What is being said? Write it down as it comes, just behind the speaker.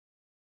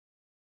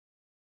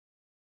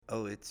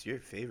Oh, it's your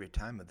favorite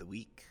time of the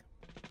week.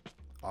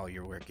 All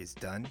your work is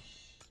done,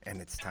 and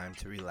it's time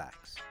to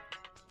relax.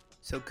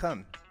 So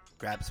come,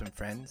 grab some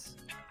friends,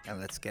 and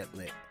let's get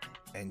lit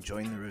and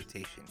join the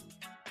rotation.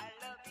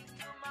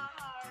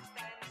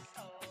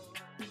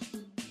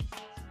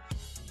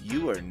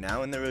 You are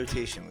now in the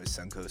rotation with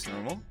Suncoast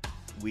Normal.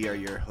 We are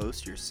your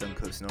host, your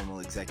Suncoast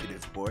Normal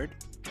Executive Board,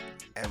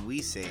 and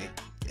we say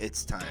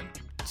it's time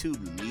to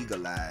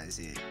legalize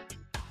it.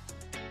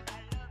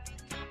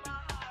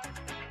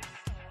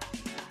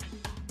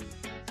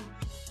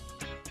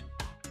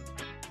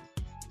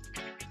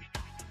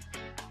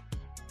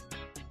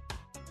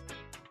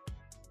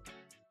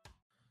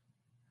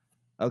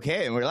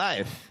 Okay, and we're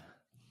live.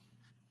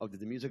 Oh,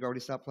 did the music already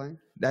stop playing?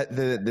 That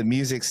the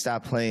music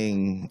stopped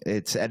playing.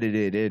 It's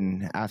edited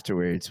in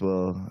afterwards.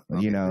 Well,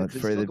 Okay. you know, It's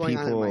for the still going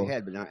on in people, my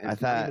head, but now, I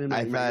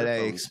thought I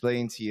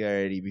explained to you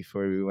already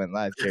before we went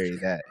live, Gary,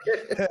 that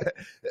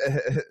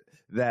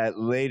that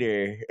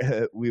later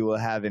we will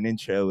have an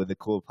intro with a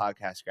cool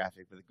podcast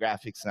graphic, but the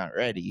graphic's not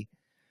ready.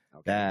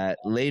 Okay. That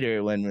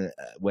later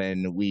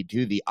when we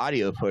do the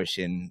audio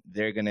portion,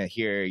 they're gonna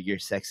hear your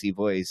sexy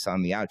voice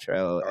on the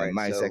outro and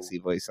my sexy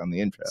voice on the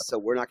intro. So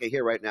we're not gonna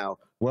hear right now.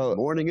 Well,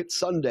 morning, it's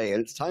Sunday,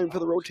 and it's time for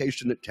the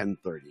rotation at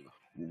 10:30.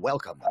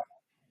 Welcome.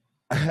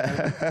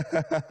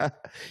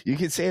 You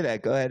can say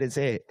that. Go ahead and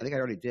say it. I think I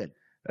already did.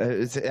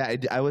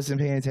 I wasn't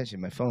paying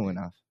attention. My phone went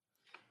off.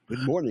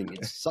 Good morning.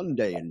 It's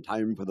Sunday, and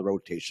time for the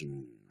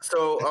rotation.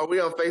 So, are we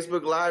on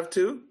Facebook Live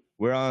too?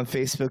 We're on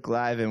Facebook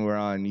Live and we're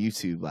on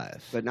YouTube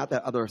Live. But not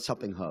that other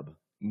something hub.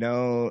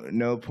 No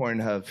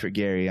Pornhub for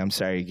Gary. I'm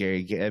sorry,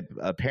 Gary.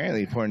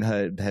 Apparently,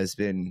 Pornhub has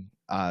been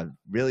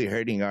really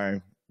hurting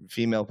our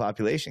female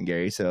population,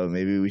 Gary. So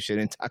maybe we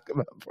shouldn't talk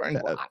about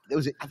Pornhub. Well,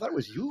 I thought it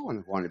was you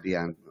who wanted to be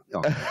on.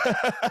 No,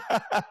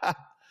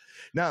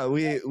 no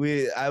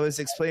I was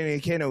explaining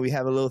to Cano, we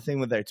have a little thing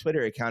with our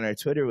Twitter account. Our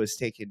Twitter was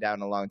taken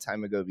down a long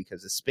time ago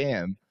because of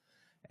spam.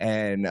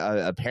 And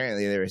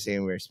apparently they were saying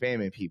we were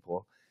spamming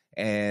people.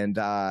 And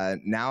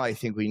now I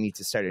think we need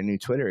to start a new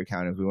Twitter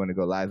account if we want to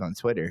go live on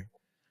Twitter.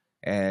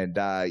 And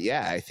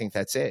yeah, I think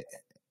that's it.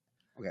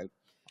 Okay.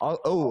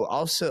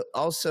 Also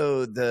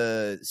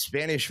the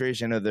Spanish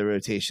version of the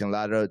rotation,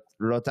 La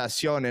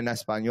Rotación en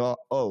Español,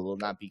 will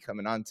not be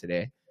coming on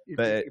today.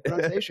 But your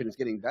pronunciation is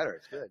getting better.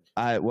 It's good.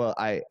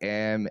 I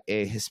am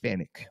a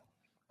Hispanic.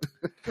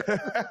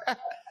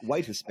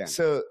 White Hispanic.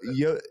 So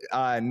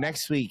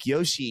next week,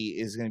 Yoshi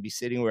is going to be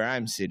sitting where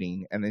I'm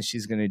sitting, and then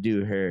she's going to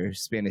do her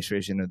Spanish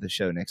version of the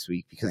show next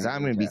week because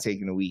I'm going to be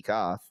taking a week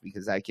off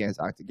because I can't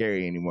talk to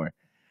Gary anymore.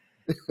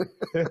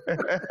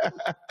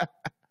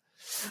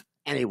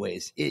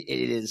 Anyways, it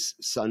is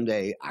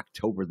Sunday,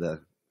 October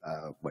the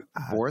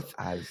 4th.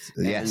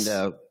 Yes.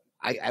 And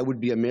I would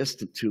be amiss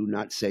to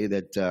not say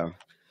that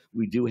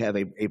we do have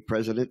a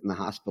president in the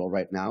hospital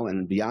right now,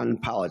 and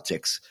beyond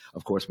politics,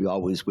 of course, we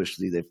always wish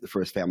the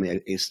first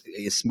family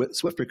a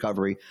swift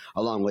recovery,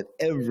 along with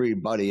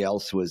everybody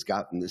else who has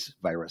gotten this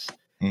virus.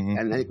 Mm-hmm.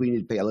 And I think we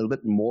need to pay a little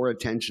bit more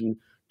attention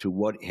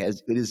to it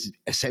is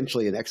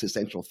essentially an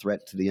existential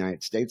threat to the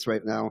United States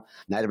right now.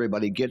 Not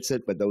everybody gets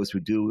it, but those who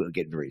do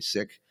get very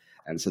sick.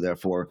 And so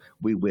therefore,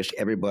 we wish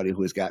everybody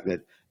who has gotten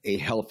it a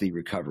healthy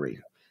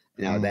recovery.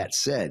 Now, that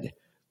said,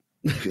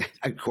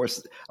 of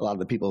course, a lot of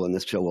the people in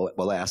this show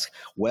will ask,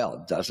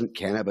 well, doesn't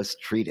cannabis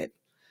treat it?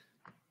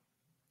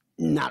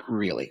 Not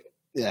really.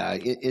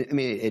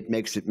 It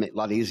makes it a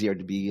lot easier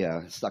to be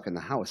stuck in the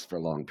house for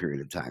a long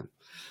period of time.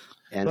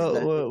 And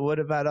what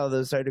about all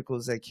those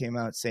articles that came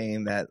out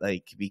saying that,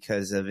 like,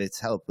 because of its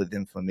help with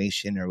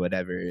inflammation or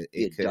whatever,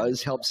 it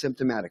does help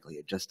symptomatically.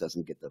 It just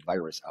doesn't get the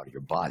virus out of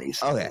your body.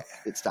 So okay,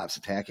 it stops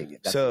attacking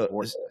it. That's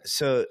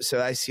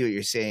so I see what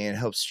you're saying. It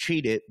helps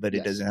treat it, but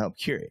it doesn't help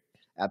cure it.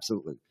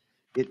 Absolutely.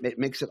 It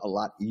makes it a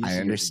lot easier. I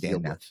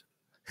understand to deal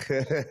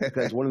with.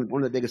 Because one of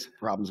the biggest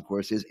problems, of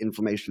course, is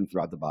inflammation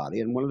throughout the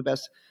body, and one of the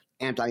best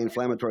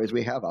anti-inflammatories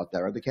we have out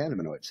there are the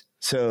cannabinoids.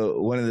 So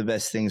one of the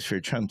best things for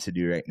Trump to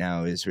do right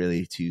now is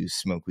really to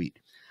smoke weed.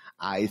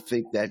 I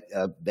think that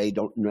they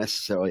don't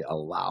necessarily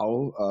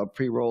allow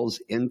pre-rolls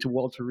into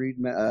Walter Reed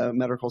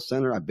Medical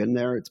Center. I've been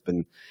there. It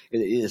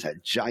is a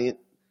giant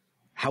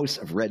house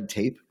of red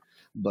tape,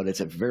 but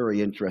it's a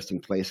very interesting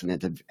place, and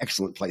it's an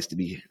excellent place to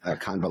be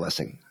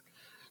convalescing.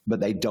 But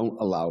they don't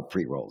allow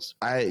pre-rolls.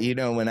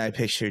 When I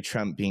picture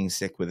Trump being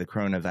sick with the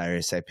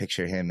coronavirus, I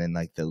picture him in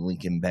like the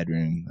Lincoln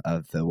bedroom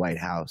of the White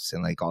House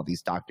and like all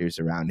these doctors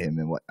around him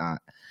and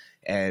whatnot.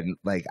 And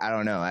like, I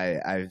don't know,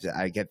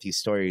 I get these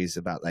stories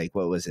about like,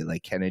 what was it,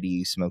 like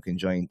Kennedy smoking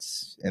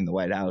joints in the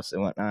White House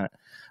and whatnot.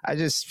 I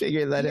just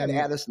figured that he had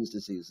Addison's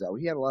disease, though.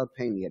 He had a lot of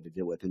pain he had to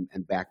deal with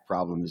and back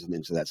problems and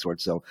things of that sort.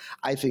 So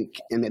I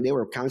think, and then they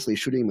were constantly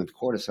shooting him with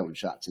cortisone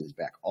shots in his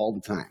back all the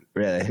time.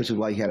 Really? Which is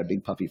why he had a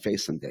big puffy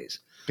face some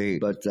days.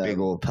 Big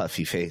old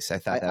puffy face. I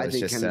thought that was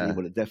just Kennedy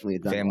would have definitely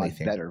done a lot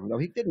better. No,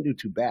 he didn't do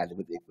too bad,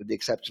 with the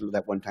exception of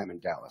that one time in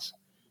Dallas.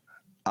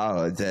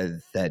 Oh,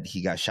 that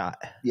he got shot.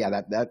 Yeah,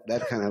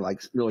 that kind of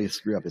like really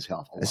screwed up his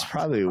health. It's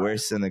probably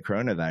worse than the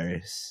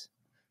coronavirus.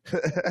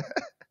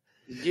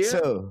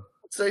 Yeah,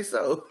 say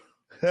so.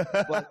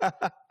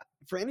 But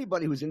for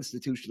anybody who's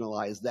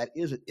institutionalized, that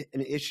is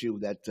an issue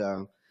that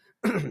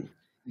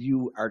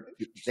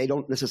they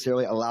don't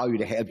necessarily allow you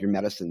to have your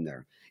medicine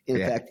there. In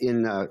fact,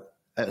 in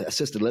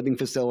assisted living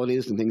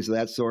facilities and things of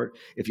that sort,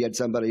 if you had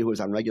somebody who was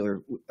on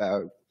regular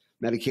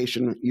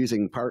medication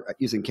using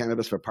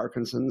cannabis for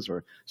Parkinson's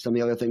or some of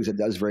the other things it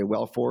does very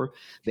well for,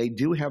 they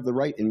do have the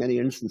right in many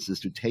instances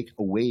to take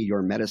away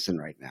your medicine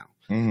right now,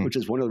 which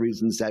is one of the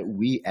reasons that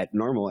we at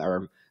Normal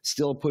are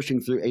still pushing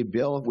through a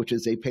bill, which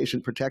is a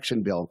patient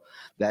protection bill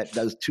that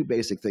does two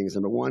basic things.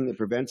 Number one, it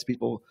prevents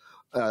people,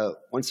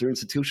 once they're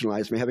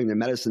institutionalized, from having their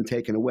medicine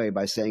taken away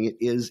by saying it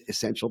is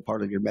essential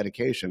part of your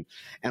medication.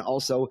 And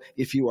also,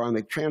 if you are on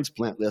the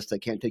transplant list, they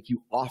can't take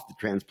you off the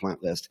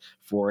transplant list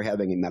for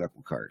having a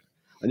medical card.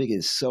 I think it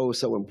is so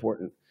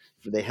important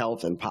for the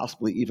health and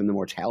possibly even the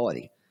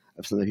mortality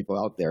of some of the people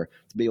out there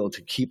to be able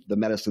to keep the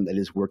medicine that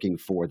is working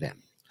for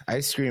them.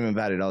 I scream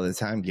about it all the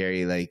time,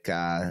 Gary. Like,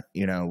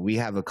 we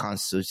have a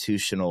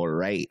constitutional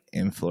right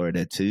in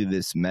Florida to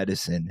this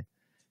medicine.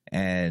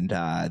 And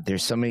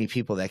there's so many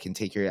people that can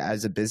take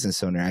as a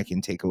business owner, I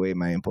can take away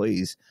my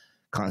employees'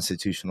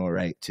 constitutional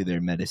right to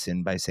their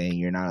medicine by saying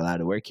you're not allowed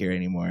to work here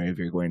anymore if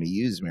you're going to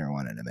use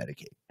marijuana to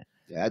medicate.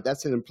 Yeah,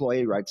 that's an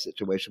employee rights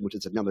situation, which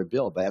is another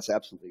bill, but that's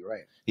absolutely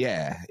right.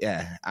 Yeah.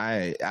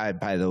 I,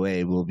 by the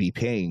way, will be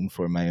paying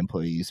for my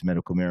employees'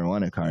 medical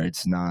marijuana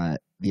cards,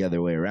 not the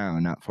other way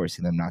around, not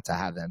forcing them not to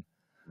have them.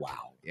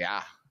 Wow.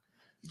 Yeah.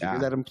 You hear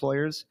that,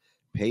 employers?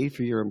 Pay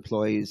for your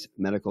employees'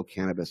 medical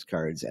cannabis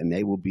cards, and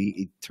they will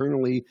be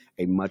eternally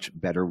a much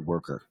better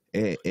worker.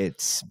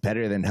 It's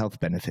better than health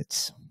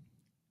benefits.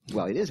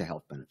 Well, it is a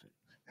health benefit.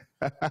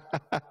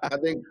 I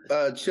think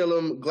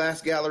Chillum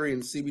Glass Gallery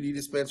and CBD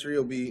dispensary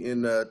will be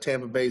in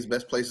Tampa Bay's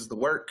best places to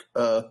work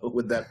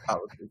with that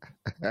policy.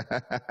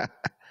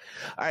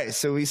 All right,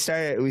 so we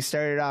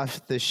started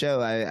off the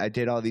show. I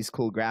did all these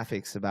cool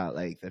graphics about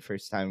like the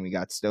first time we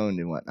got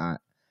stoned and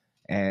whatnot,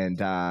 and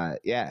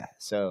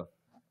so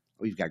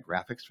we've got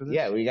graphics for this.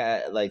 Yeah, we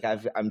got like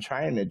I'm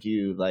trying to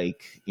do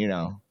like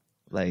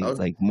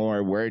like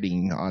more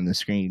wording on the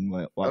screen.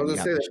 I was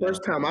gonna say the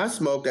first time I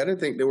smoked, I didn't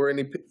think there were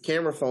any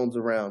camera phones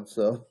around.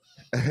 So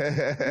no,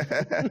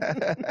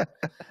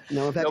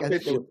 in fact,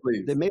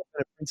 they may have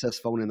had a princess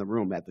phone in the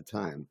room at the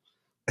time,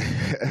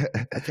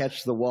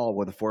 attached to the wall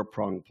with a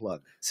 4-pronged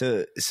plug.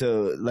 So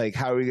like,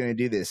 how are we going to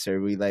do this?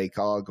 Are we like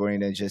all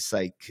going to just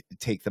like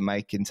take the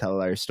mic and tell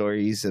our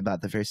stories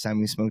about the first time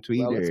we smoked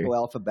weed? Well, let's go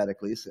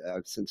alphabetically.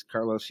 Since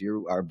Carlos,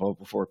 you are both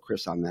before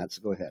Chris on that,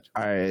 so go ahead.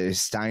 All right,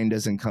 Stein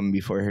doesn't come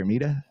before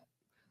Hermida?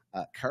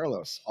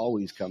 Carlos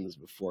always comes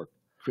before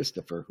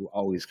Christopher, who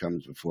always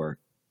comes before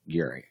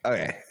Gary.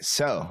 Okay,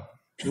 so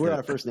we're on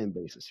a first name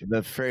basis here.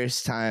 The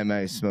first time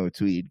I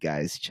smoked weed,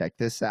 guys, check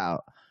this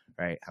out.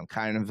 Right, I'm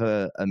kind of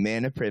a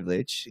man of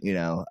privilege,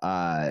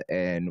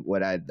 and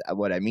what I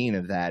mean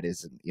of that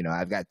is,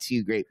 I've got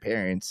two great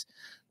parents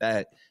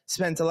that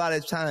spent a lot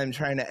of time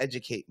trying to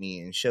educate me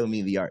and show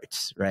me the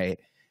arts, right?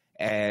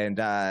 And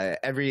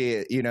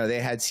they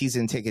had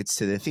season tickets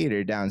to the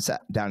theater down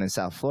in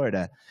South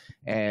Florida,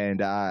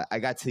 and I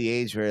got to the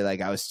age where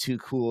like I was too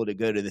cool to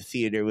go to the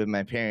theater with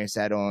my parents.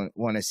 I don't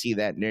want to see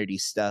that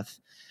nerdy stuff,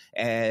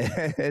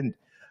 and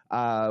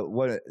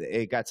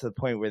it got to the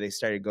point where they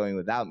started going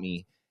without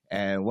me.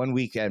 And one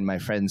weekend, my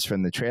friends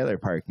from the trailer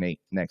park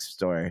next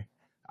door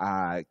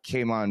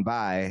came on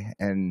by,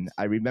 and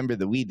I remember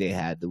the weed they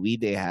had. The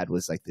weed they had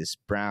was like this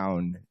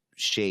brown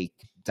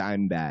shake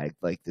dime bag,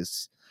 like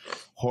this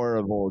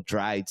horrible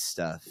dried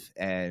stuff.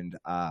 And,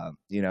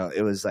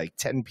 it was like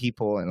 10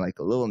 people and like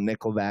a little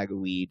nickel bag of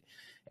weed.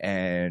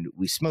 And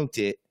we smoked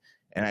it,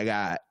 and I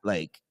got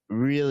like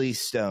really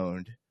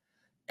stoned.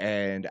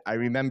 And I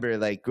remember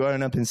like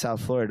growing up in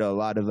South Florida, a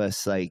lot of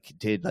us like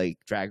did like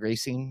drag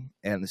racing.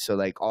 And so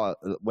like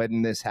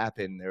when this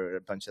happened, there were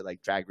a bunch of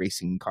like drag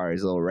racing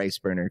cars, little rice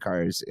burner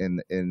cars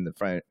in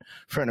the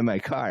front of my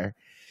car,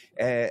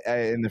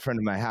 in the front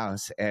of my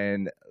house.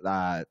 And,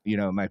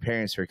 my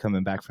parents were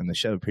coming back from the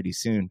show pretty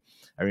soon.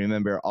 I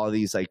remember all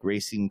these like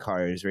racing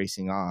cars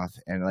racing off,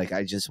 and like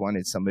I just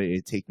wanted somebody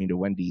to take me to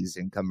Wendy's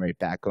and come right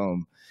back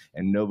home,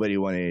 and nobody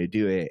wanted to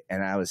do it.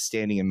 And I was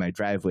standing in my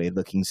driveway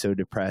looking so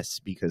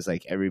depressed because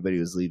like everybody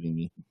was leaving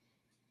me.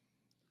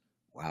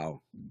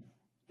 Wow.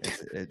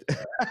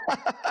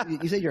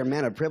 You said you're a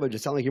man of privilege. It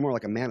sounds like you're more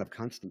like a man of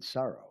constant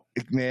sorrow.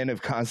 Man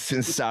of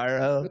constant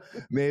sorrow.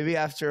 Maybe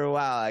after a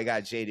while I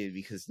got jaded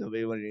because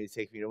nobody wanted to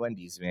take me to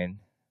Wendy's, man.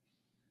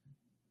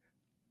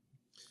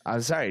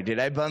 I'm sorry. Did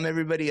I bum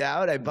everybody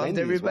out? I bummed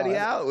everybody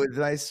out with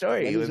my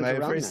story, with my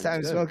first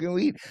time smoking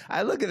weed.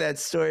 I look at that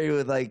story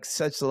with like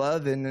such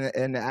love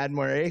and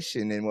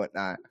admiration and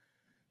whatnot.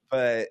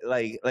 But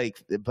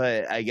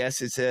but I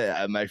guess it's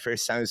my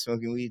first time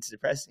smoking weed is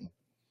depressing.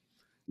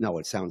 No,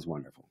 it sounds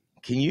wonderful.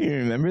 Can you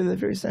remember the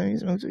first time you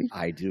smoked weed?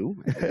 I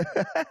do.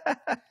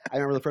 I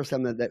remember the first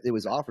time that it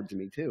was offered to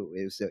me too.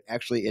 It was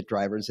actually at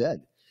Driver's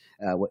Ed.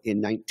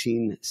 In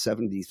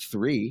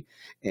 1973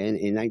 and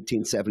in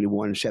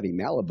 1971 Chevy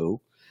Malibu,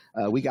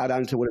 We got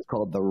onto what is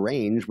called the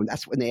range.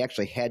 That's when they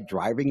actually had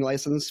driving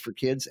license for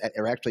kids.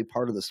 Are actually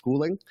part of the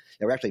schooling.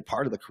 They were actually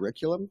part of the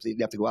curriculum. So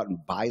you'd have to go out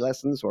and buy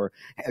lessons or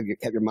have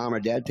your mom or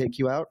dad take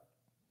you out.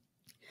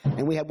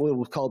 And we had what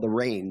was called the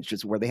range,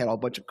 is where they had a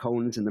bunch of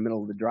cones in the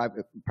middle of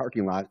the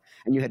parking lot,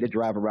 and you had to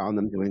drive around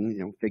them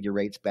doing figure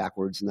eights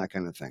backwards and that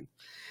kind of thing.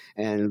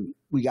 And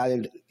we got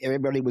in.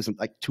 Everybody was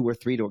like 2 or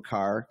 3 to a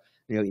car.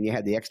 And you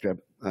had the extra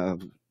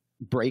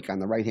brake on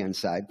the right-hand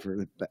side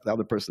for the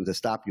other person to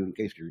stop you in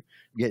case you're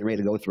getting ready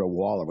to go through a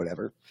wall or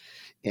whatever.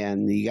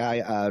 And the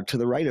guy to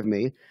the right of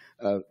me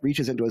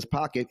reaches into his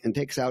pocket and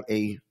takes out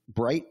a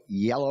bright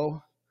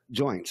yellow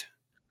joint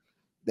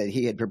that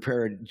he had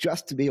prepared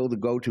just to be able to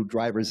go to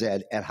driver's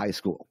ed at high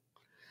school.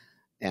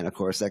 And of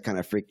course, that kind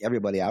of freaked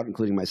everybody out,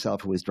 including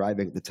myself, who was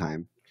driving at the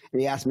time.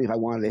 And he asked me if I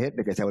wanted to hit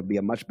because I would be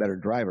a much better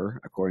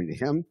driver, according to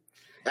him.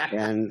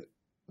 And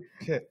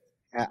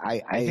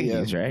I think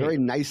he's right. Very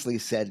nicely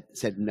said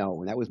no.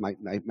 And that was my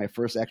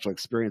first actual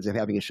experience of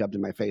having it shoved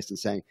in my face and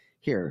saying,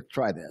 here,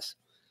 try this.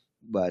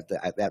 But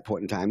at that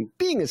point in time,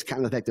 being as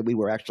kind of the fact that we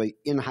were actually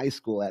in high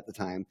school at the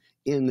time,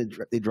 in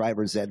the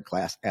driver's ed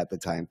class at the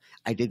time,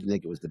 I didn't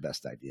think it was the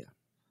best idea.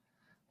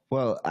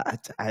 Well,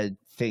 I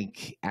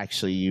think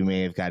actually you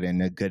may have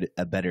gotten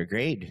a better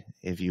grade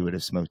if you would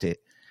have smoked it.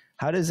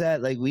 How does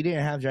that, like, we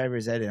didn't have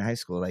driver's ed in high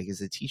school. Like, is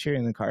the teacher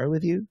in the car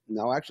with you?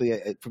 No,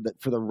 actually,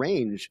 for the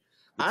range.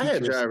 I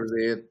had driver's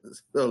ed.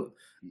 So.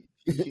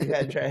 You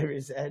had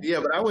driver's ed?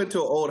 Yeah, but I went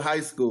to an old high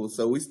school,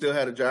 so we still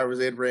had a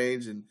driver's ed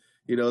range. And,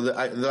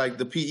 like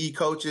the PE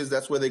coaches,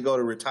 that's where they go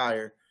to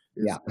retire.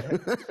 Yeah.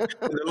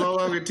 They're no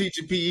longer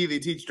teaching PE, they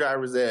teach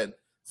driver's ed.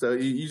 So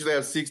you usually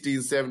have 60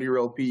 and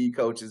 70-year-old PE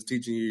coaches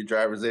teaching you your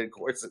driver's ed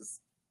courses.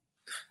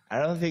 I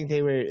don't think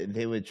they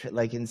would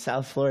like in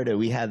South Florida.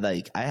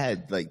 I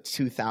had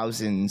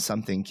 2,000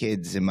 something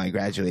kids in my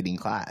graduating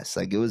class.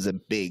 Like, it was a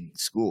big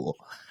school.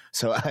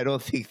 So I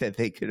don't think that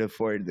they could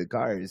afford the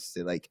cars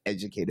to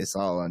educate us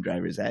all on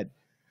driver's ed.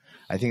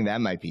 I think that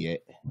might be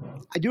it.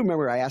 I do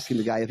remember I asking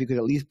the guy if he could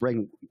at least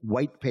bring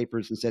white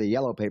papers instead of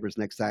yellow papers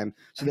next time,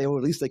 so they would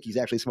at least think he's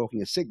actually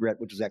smoking a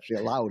cigarette, which was actually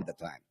allowed at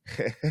the time.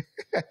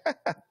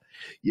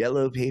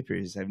 Yellow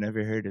papers. I've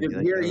never heard of it.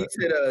 Here you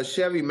said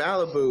Chevy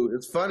Malibu.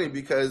 It's funny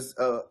because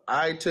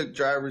I took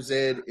driver's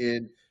ed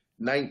in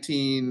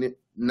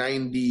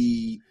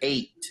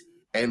 1998,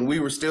 and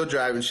we were still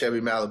driving Chevy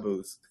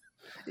Malibus.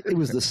 It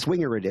was the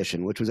Swinger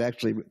edition, which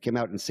came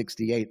out in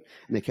 '68,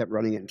 and they kept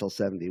running it until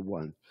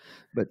 '71.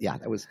 But yeah,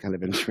 that was kind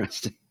of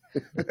interesting.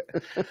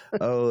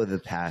 Oh, the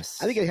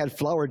past. I think it had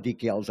flower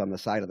decals on the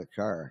side of the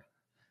car.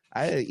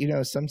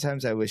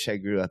 Sometimes I wish I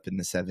grew up in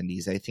the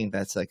 70s. I think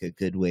that's a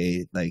good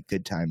way,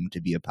 good time to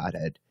be a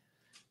pothead.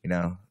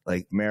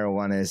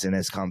 Marijuana isn't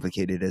as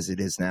complicated as it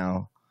is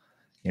now.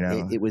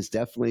 It was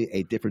definitely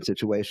a different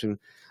situation.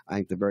 I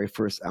think the very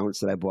first ounce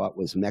that I bought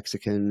was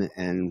Mexican,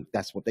 and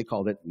that's what they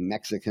called it,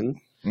 Mexican.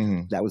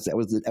 Mm-hmm. That was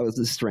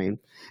the strain,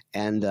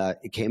 and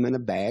it came in a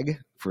bag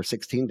for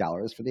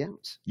 $16 for the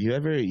ounce. You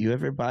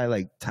ever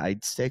buy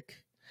Tide Stick?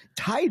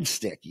 Tide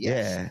Stick,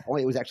 yes. Yeah.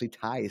 Only it was actually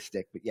Tie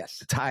Stick, but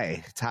yes.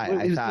 Tie.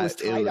 It was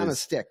tied on a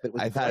stick, but it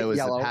was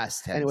yellow, the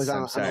past tense. And it was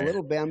on a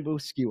little bamboo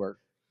skewer.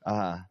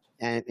 Uh-huh.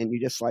 And you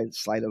just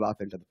slide it off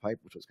into the pipe,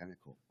 which was kind of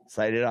cool.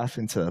 Slide it off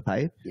into the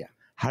pipe? Yeah.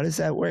 How does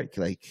that work?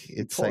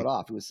 It's pull it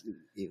off.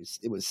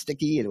 It was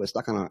sticky and it was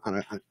stuck on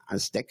a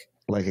stick.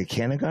 Like a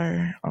can of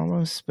gar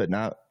almost, but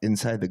not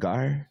inside the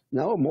gar?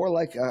 No, more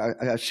like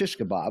a shish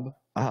kebab.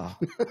 Oh.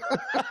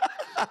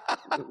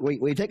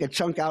 we take a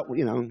chunk out,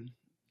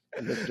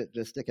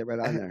 just stick it right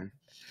on there.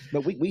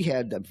 But we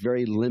had a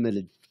very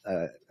limited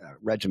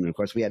regimen. Of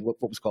course, we had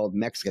what was called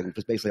Mexican, which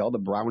was basically all the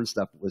brown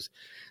stuff.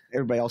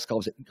 Everybody else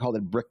called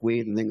it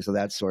brickweed and things of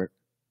that sort.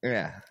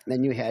 Yeah.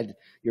 Then you had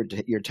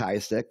your Tie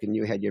Stick, and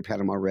you had your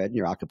Panama Red and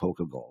your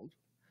Acapulco Gold.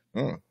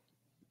 Oh.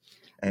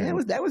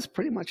 And that was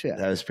pretty much it.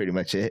 That was pretty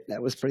much it.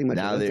 Now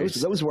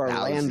those were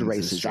our land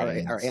races,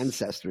 our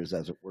ancestors,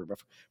 as it were,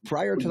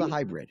 prior to the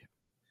hybrid.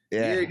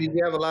 Yeah. Did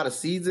you have a lot of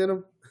seeds in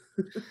them?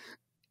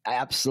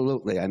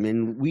 Absolutely. I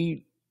mean,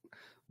 we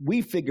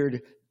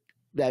figured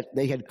that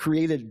they had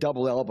created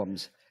double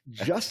albums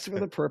just for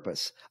the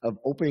purpose of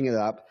opening it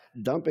up,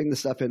 dumping the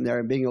stuff in there,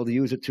 and being able to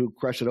use it to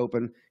crush it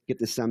open, get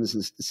the stems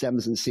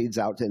and seeds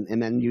out,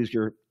 and then use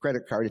your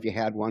credit card if you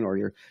had one, or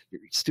your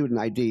student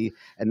ID,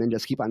 and then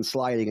just keep on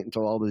sliding it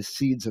until all the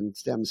seeds and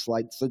stems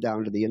slid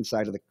down to the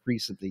inside of the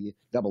crease of the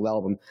double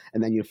album,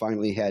 and then you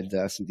finally had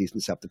some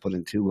decent stuff to put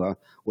into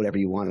whatever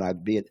you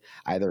wanted, be it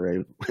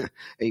either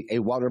a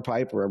water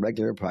pipe or a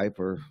regular pipe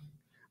or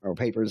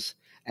papers.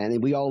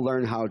 And we all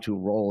learned how to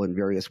roll in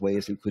various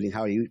ways, including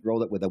how you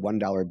roll it with a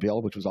 $1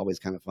 bill, which was always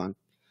kind of fun.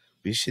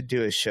 We should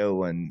do a show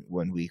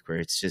one week where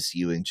it's just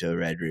you and Joe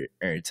Red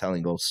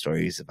telling old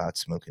stories about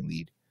smoking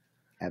weed.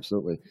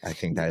 Absolutely. I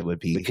think that would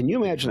be. But can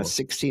you imagine a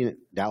 $16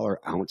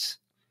 ounce?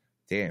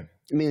 Damn.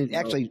 I mean,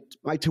 actually,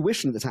 my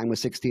tuition at the time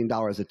was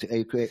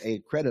 $16 a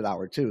credit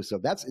hour, too. So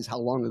is how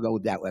long ago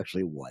that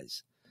actually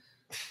was.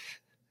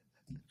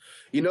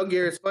 You know,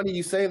 Gary, it's funny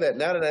you say that.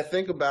 Now that I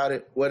think about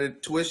it,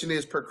 what tuition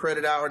is per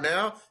credit hour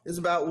now is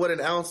about what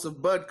an ounce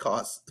of bud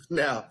costs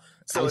now.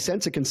 So I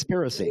sense a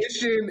conspiracy.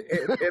 tuition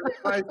and the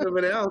price of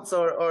an ounce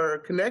are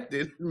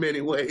connected in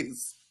many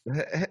ways.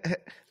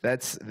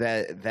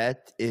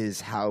 That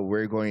is how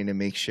we're going to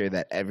make sure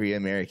that every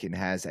American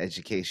has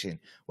education.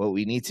 What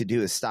we need to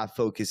do is stop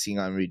focusing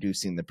on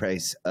reducing the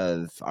price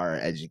of our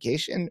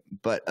education,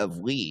 but of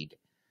weed.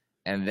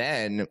 And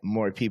then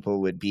more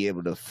people would be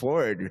able to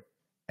afford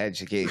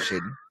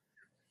education,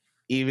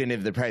 even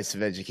if the price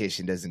of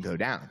education doesn't go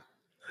down.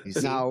 You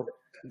see? Now,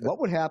 what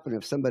would happen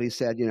if somebody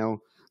said,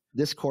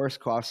 this course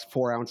costs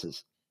 4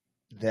 ounces?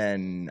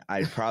 Then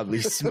I'd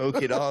probably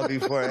smoke it all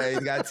before I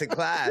got to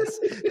class.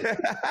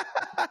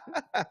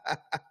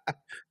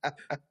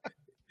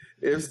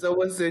 If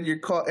someone said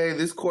hey,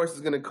 this course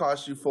is going to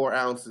cost you 4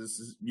 ounces,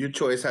 it's your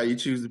choice how you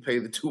choose to pay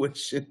the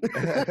tuition.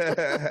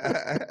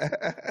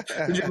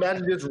 Could you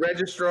imagine just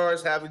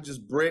registrars having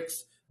just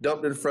bricks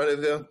dumped in front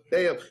of them?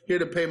 Hey, I'm here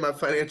to pay my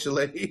financial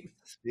aid.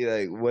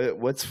 Be like,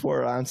 what's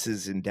 4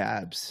 ounces in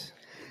dabs?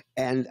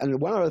 And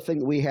one other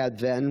thing we had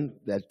then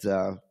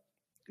that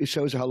it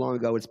shows you how long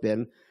ago it's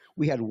been.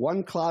 We had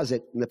one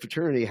closet in the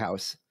fraternity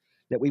house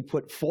that we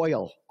put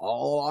foil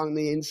all along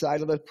the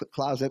inside of the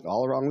closet,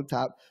 all around the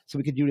top, so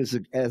we could use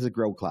it as a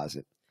grow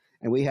closet.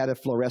 And we had a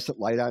fluorescent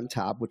light on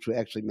top, which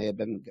actually may have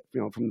been,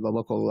 from the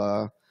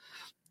local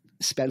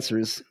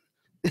Spencer's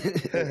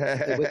with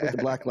the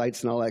black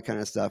lights and all that kind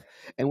of stuff.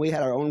 And we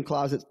had our own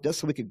closet just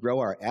so we could grow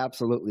our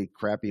absolutely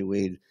crappy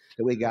weed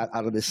that we got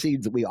out of the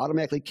seeds that we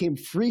automatically came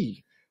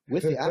free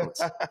with the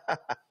ounce.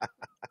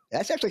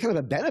 That's actually kind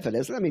of a benefit,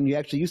 isn't it? I mean, you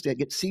actually used to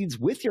get seeds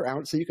with your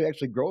ounce so you could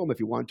actually grow them if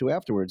you want to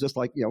afterwards, just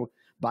like,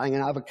 buying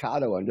an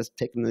avocado and just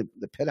taking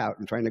the pit out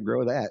and trying to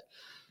grow that.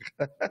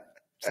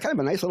 It's kind of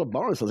a nice little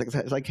bonus.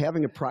 It's like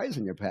having a prize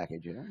in your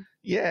package,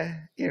 Yeah,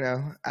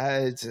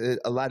 a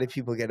lot of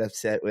people get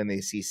upset when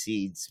they see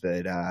seeds,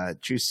 but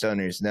true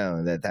stoners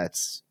know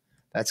that's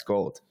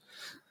gold.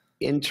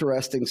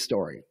 Interesting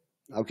story.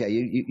 Okay,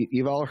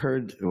 you've all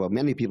heard, well,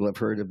 many people have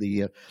heard of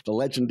the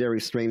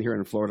legendary strain here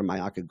in Florida,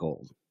 Mayaca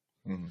Gold.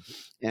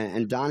 Mm-hmm.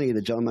 And Donnie,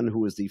 the gentleman who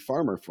was the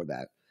farmer for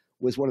that,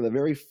 was one of the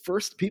very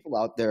first people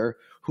out there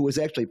who was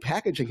actually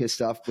packaging his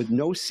stuff with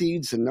no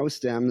seeds and no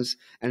stems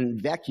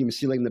and vacuum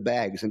sealing the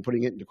bags and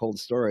putting it into cold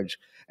storage.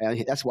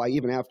 And that's why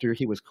even after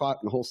he was caught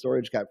and the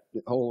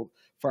whole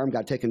farm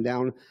got taken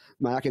down,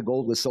 Mayaca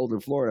Gold was sold in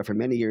Florida for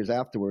many years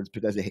afterwards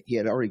because he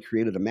had already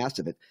created a mass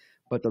of it.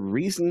 But the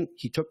reason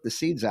he took the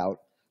seeds out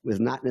was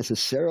not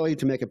necessarily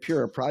to make a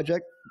pure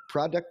product,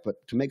 but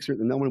to make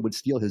certain that no one would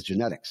steal his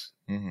genetics.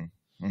 Mm-hmm.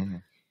 Mm-hmm.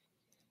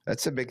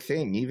 That's a big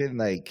thing. Even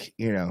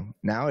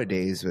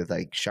nowadays with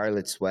like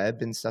Charlotte's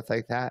Web and stuff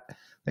like that,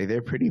 like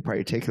they're pretty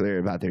particular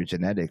about their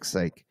genetics.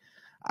 Like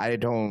I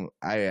don't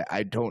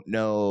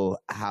know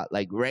how,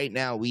 like right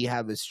now we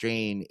have a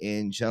strain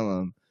in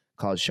Chillum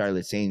called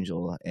Charlotte's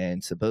Angel,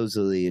 and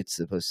supposedly it's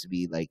supposed to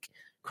be like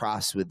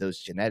crossed with those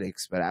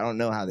genetics, but I don't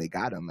know how they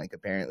got them. Like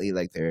apparently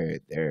like they're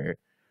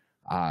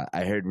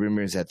I heard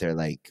rumors that they're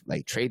like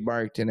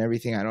trademarked and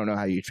everything. I don't know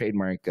how you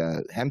trademark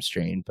hemp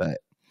strain, but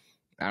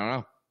I don't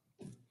know.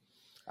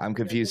 I'm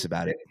confused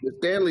about it. The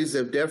Stanleys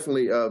have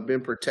definitely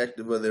been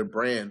protective of their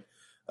brand.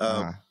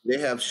 They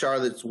have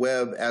Charlotte's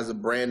Web as a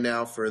brand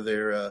now for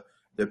their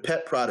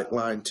pet product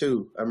line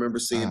too. I remember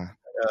seeing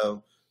a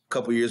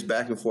couple years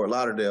back in Fort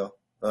Lauderdale.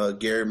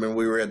 Gary, remember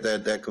we were at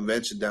that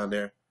convention down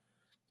there.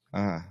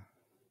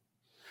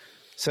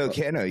 So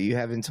Cano, you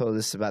haven't told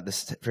us about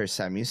the first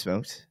time you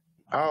smoked.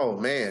 Oh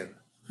man,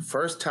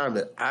 first time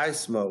that I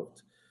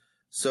smoked.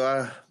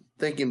 So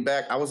thinking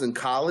back, I was in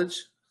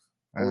college.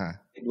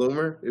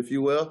 Bloomer, if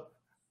you will.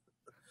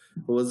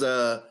 It was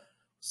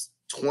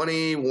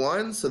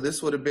 21, so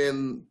this would have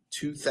been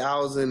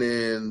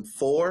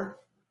 2004,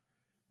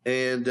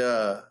 and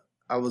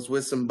I was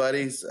with some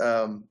buddies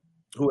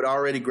who had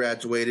already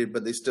graduated,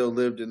 but they still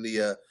lived in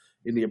the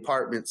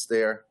apartments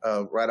there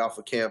right off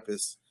of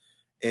campus,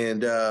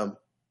 and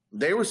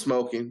they were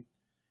smoking,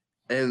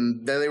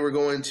 and then they were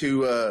going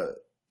to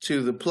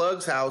the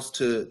plug's house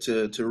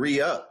to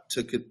re-up,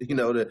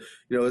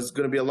 it's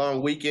going to be a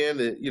long weekend.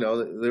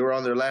 They were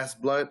on their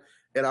last blunt,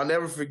 and I'll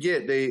never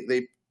forget.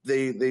 They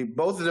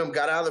both of them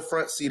got out of the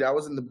front seat. I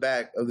was in the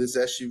back of this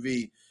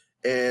SUV,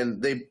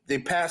 and they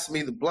passed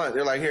me the blunt.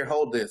 They're like, "Here,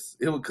 hold this."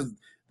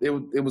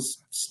 It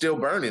was still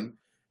burning,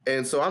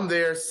 and so I'm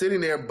there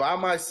sitting there by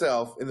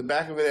myself in the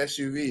back of an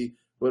SUV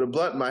with a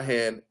blunt in my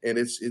hand, and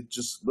it's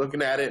just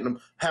looking at it, and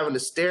I'm having to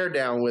stare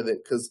down with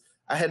it because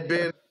I had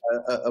been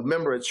a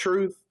member of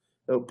Truth,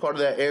 part of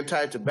that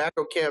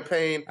anti-tobacco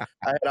campaign.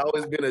 I had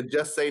always been a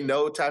just say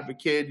no type of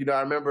kid.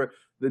 I remember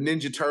the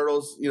Ninja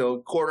Turtles,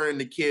 cornering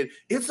the kid.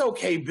 It's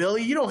okay,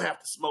 Billy. You don't have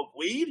to smoke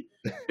weed.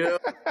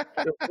 Just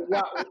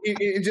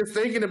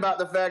thinking about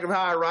the fact of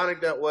how ironic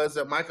that was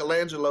that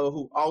Michelangelo,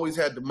 who always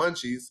had the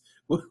munchies,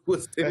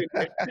 was sitting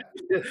there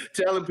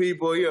telling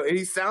people,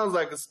 he sounds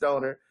like a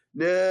stoner.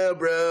 No,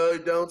 bro,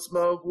 don't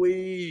smoke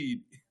weed.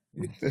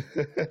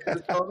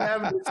 So I'm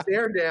having to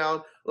stare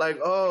down like,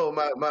 oh,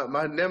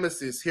 my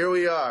nemesis, here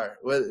we are.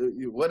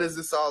 What is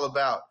this all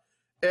about?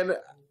 And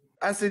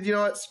I said, you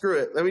know what, screw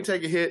it. Let me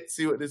take a hit,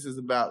 see what this is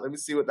about. Let me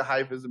see what the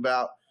hype is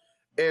about.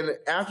 And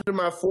after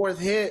my fourth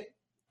hit,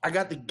 I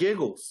got the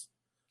giggles,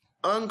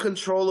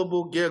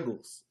 uncontrollable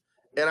giggles.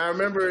 And I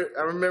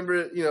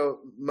remember,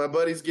 my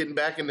buddies getting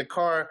back in the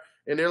car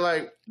and they're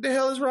like, what the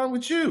hell is wrong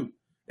with you?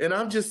 And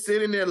I'm just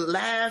sitting there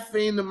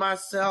laughing to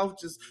myself,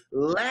 just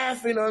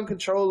laughing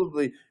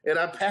uncontrollably. And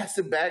I passed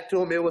it back to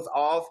them. It was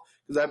off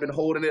because I've been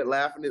holding it,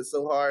 laughing it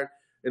so hard.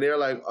 And they're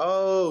like,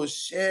 oh,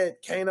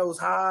 shit, Cano's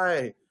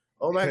high.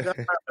 Oh, my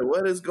God,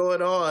 what is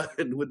going on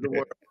with the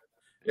world?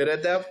 And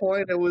at that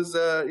point, that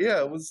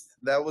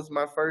was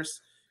my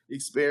first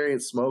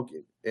experience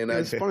smoking. And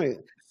it's funny.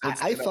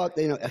 I thought,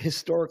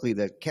 historically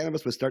that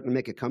cannabis was starting to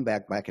make a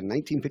comeback back in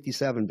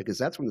 1957 because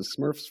that's when the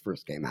Smurfs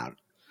first came out.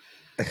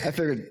 I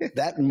figured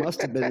that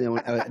must have been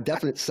a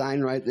definite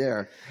sign right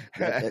there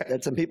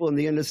that some people in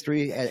the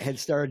industry had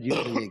started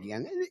using it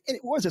again. And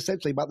it was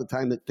essentially about the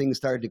time that things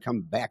started to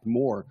come back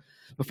more.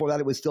 Before that,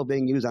 it was still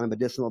being used on a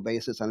medicinal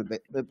basis.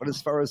 But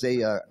as far as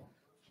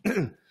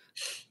an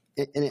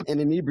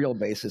inebrial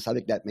basis, I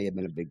think that may have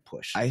been a big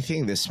push. I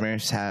think the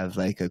Smurfs have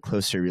like a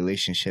closer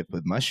relationship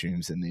with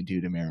mushrooms than they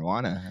do to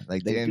marijuana.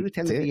 Like they do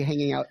tend to be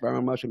hanging out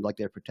around mushrooms, like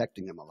they're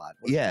protecting them a lot.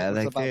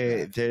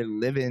 They're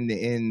living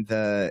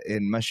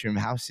in mushroom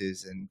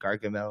houses, and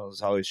Gargamel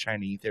is always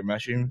trying to eat their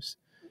mushrooms.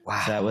 Wow,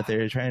 is that what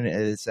they're trying to?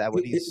 Is that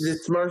what he's? The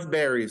Smurf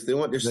berries. They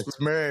want their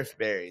Smurf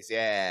berries.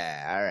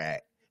 Yeah, all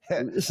right.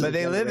 But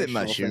they live in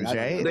mushrooms,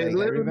 right? They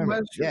live in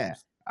mushrooms. Yeah.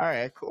 All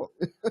right, cool.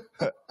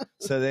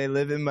 So they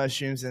live in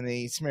mushrooms and they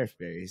eat Smurf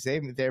berries.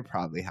 They're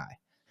probably high.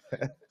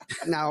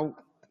 Now,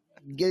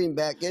 getting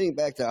back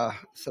to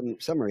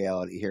some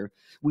reality here,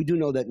 we do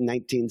know that in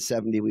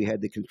 1970 we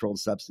had the Controlled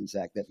Substance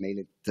Act that made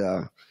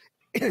it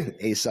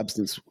a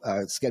substance,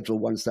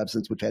 Schedule I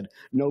substance, which had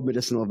no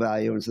medicinal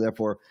value, and so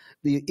therefore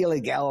the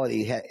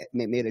illegality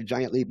made a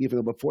giant leap. Even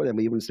though before then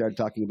we even started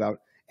talking about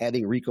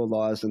adding RICO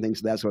laws and things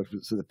of that sort,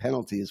 so the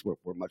penalties were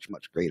much,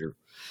 much greater.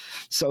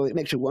 So it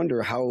makes you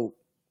wonder how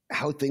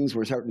things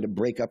were starting to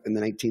break up in the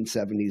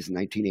 1970s and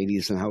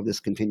 1980s and how this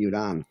continued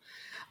on.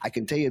 I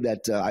can tell you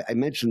that I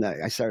mentioned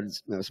that I started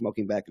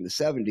smoking back in the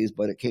 70s,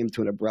 but it came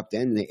to an abrupt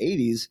end in the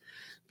 80s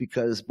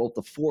because both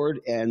the Ford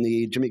and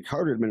the Jimmy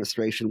Carter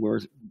administration were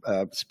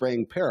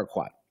spraying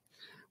paraquat,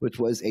 which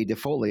was a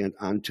defoliant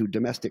onto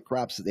domestic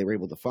crops that they were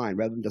able to find.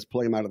 Rather than just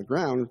pulling them out of the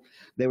ground,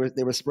 they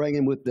were spraying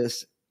them with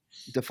this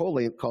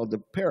defoliant called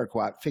the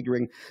paraquat,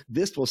 figuring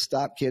this will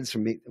stop kids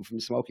from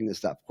smoking this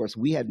stuff. Of course,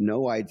 we had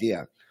no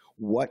idea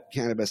what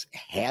cannabis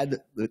had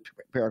the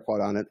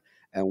paraquat on it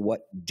and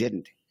what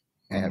didn't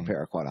have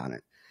paraquat on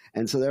it.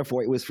 And so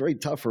therefore it was very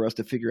tough for us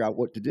to figure out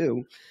what to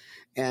do.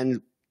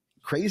 And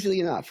crazily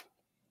enough,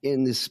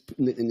 in the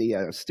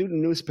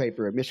student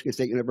newspaper at Michigan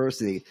State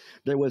University,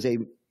 there was a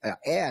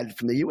ad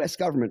from the U.S.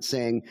 government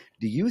saying,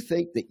 do you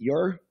think that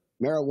your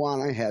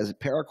marijuana has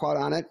paraquat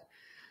on it?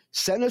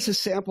 Send us a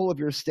sample of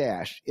your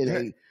stash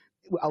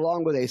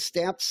along with a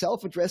stamped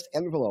self-addressed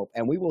envelope,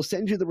 and we will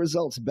send you the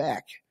results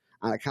back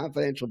on a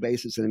confidential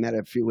basis in a matter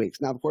of a few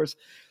weeks. Now, of course,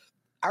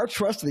 our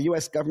trust in the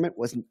U.S. government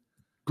wasn't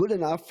good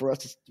enough for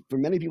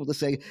many people to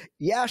say,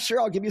 yeah,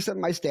 sure, I'll give you some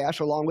of my stash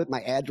along with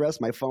my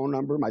address, my phone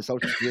number, my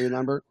social security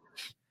number,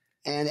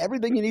 and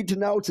everything you need to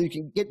know so you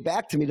can get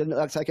back to me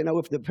so I can know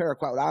if the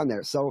paraquat was on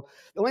there. So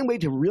the only way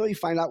to really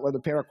find out whether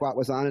the paraquat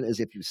was on it is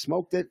if you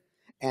smoked it,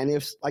 and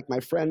if, like my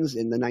friends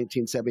in the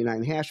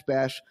 1979 hash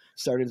bash,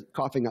 started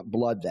coughing up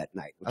blood that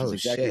night, which is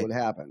exactly what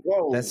happened.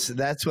 Whoa.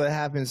 That's what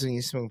happens when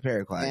you smoke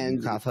paraquat. And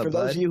you cough for up those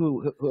blood. of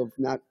you who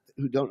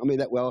don't know me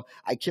that well,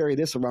 I carry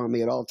this around with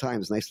me at all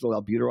times, nice little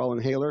albuterol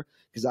inhaler,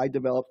 because I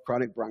developed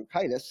chronic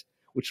bronchitis,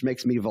 which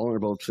makes me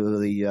vulnerable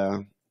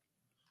to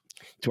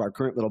our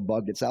current little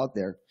bug that's out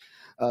there.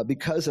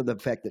 Because of the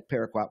fact that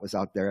paraquat was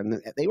out there, and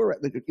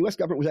the U.S.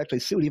 government was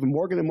actually sued. Even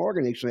Morgan &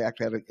 Morgan actually had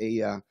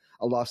a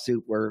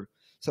lawsuit where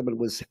someone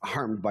was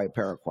harmed by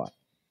paraquat.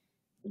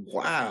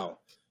 Wow.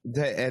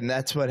 And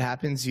that's what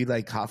happens? You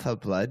cough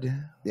up blood?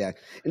 Yeah.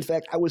 In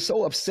fact, I was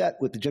so upset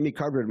with the Jimmy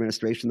Carter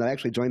administration that I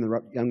actually joined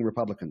the Young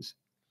Republicans.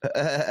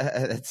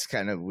 That's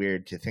kind of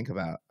weird to think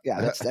about.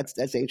 Yeah,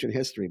 that's ancient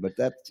history, but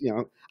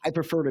I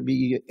prefer to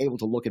be able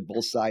to look at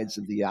both sides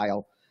of the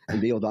aisle and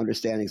be able to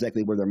understand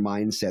exactly where their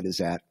mindset is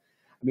at.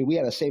 I mean, we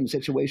had the same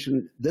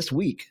situation this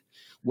week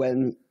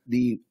when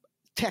the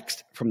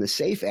text from the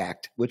SAFE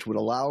Act, which would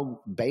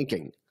allow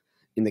banking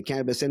in the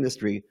cannabis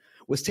industry,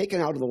 was taken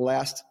out of the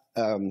last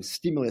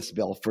stimulus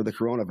bill for the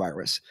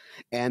coronavirus,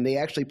 and they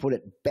actually put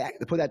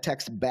that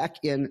text back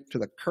into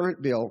the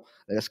current bill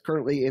that is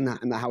currently in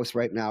the House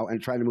right now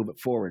and trying to move it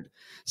forward.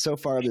 So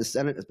far, the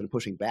Senate has been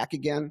pushing back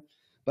again,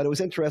 but it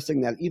was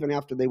interesting that even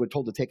after they were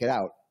told to take it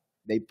out,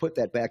 they put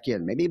that back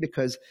in, maybe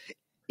because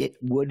it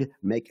would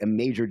make a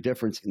major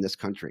difference in this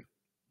country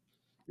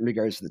in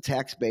regards to the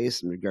tax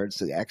base, in regards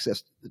to the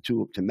access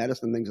to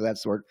medicine and things of that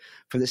sort,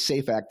 for the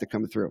SAFE Act to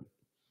come through.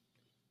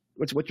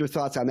 What's your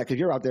thoughts on that? Because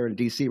you're out there in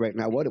D.C. right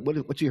now.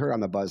 What you heard on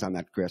the buzz on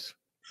that, Chris?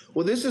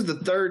 Well, this is the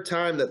third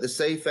time that the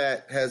SAFE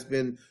Act has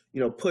been,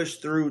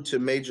 pushed through to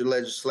major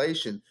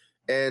legislation.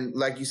 And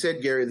like you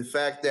said, Gary, the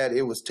fact that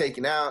it was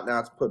taken out, now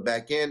it's put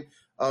back in,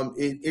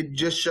 it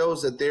just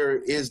shows that there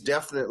is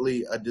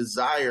definitely a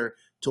desire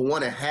to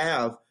want to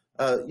have,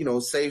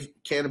 safe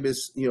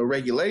cannabis,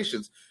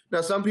 regulations.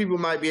 Now, some people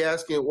might be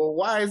asking, well,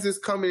 why is this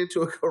coming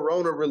into a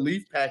corona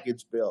relief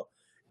package bill?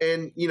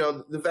 And,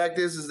 the fact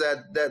is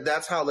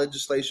that's how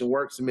legislation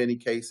works in many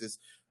cases.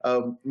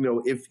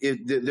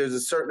 If there's a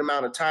certain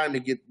amount of time to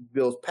get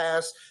bills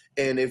passed,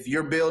 and if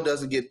your bill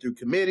doesn't get through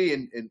committee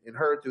and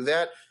heard through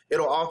that,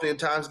 it'll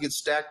oftentimes get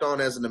stacked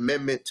on as an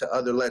amendment to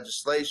other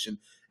legislation.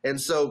 And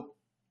so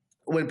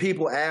when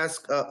people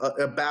ask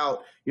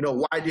about,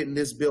 why didn't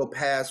this bill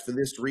pass for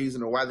this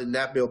reason, or why didn't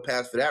that bill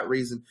pass for that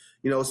reason,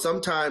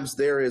 sometimes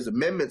there is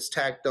amendments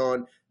tacked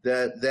on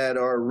that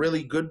are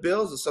really good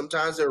bills, and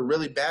sometimes they're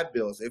really bad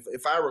bills.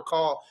 If I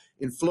recall,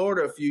 in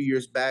Florida a few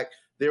years back,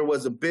 there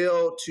was a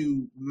bill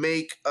to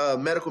make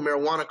medical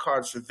marijuana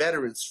cards for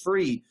veterans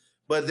free,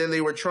 but then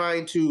they were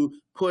trying to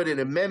put an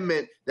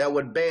amendment that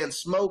would ban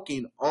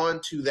smoking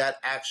onto that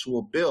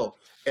actual bill.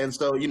 And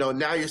so,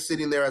 now you're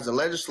sitting there as a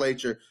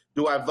legislature.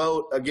 Do I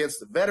vote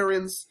against the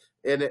veterans,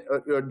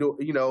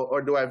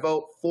 or do I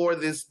vote for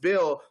this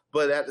bill,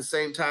 but at the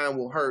same time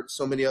will hurt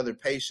so many other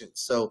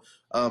patients? So,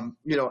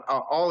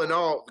 all in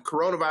all, the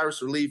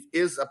coronavirus relief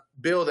is a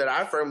bill that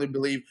I firmly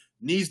believe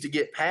needs to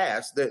get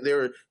passed.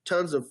 There are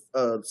tons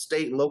of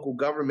state and local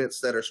governments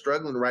that are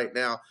struggling right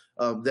now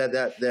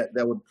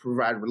that would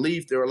provide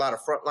relief. There are a lot of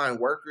frontline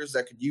workers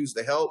that could use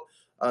the help.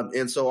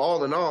 And so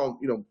all in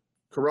all,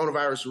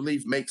 coronavirus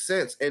relief makes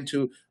sense. And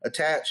to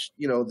attach,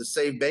 the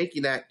Safe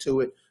Banking Act to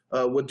it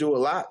would do a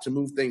lot to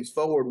move things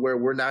forward, where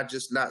we're not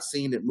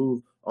seeing it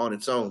move on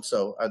its own.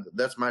 So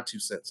that's my 2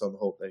 cents on the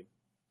whole thing.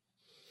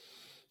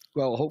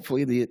 Well,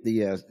 hopefully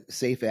the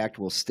SAFE Act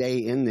will stay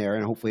in there,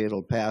 and hopefully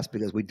it'll pass,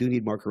 because we do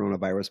need more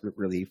coronavirus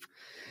relief.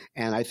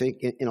 And I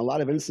think in a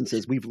lot of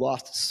instances, we've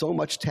lost so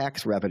much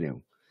tax revenue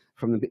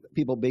from the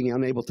people being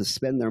unable to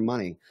spend their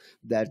money,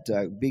 that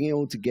being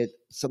able to get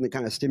some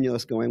kind of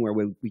stimulus going where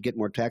we get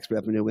more tax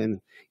revenue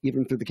in,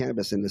 even through the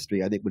cannabis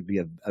industry, I think would be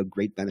a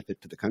great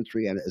benefit to the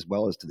country and as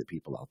well as to the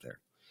people out there.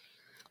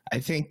 I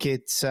think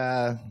it's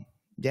going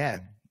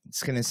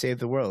to save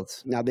the world.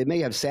 Now, they may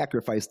have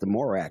sacrificed the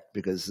MORE Act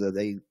because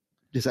they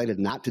decided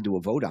not to do a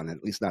vote on it,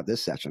 at least not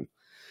this session.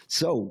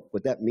 So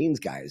what that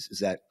means, guys, is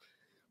that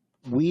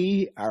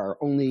we are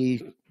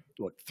only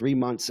 3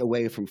 months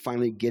away from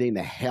finally getting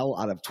the hell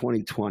out of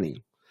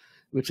 2020,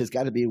 which has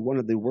got to be one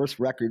of the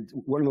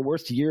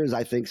worst years,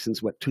 I think,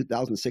 since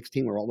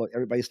 2016, where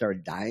everybody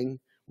started dying.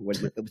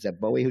 Was that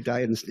Bowie who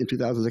died in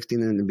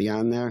 2016 and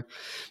beyond there?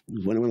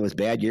 One of those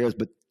bad years,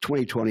 but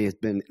 2020 has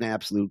been an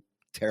absolute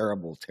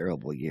terrible,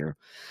 terrible year,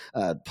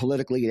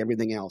 politically and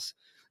everything else.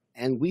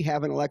 And we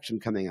have an election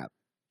coming up,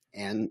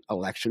 and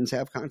elections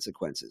have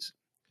consequences.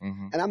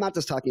 Mm-hmm. And I'm not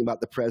just talking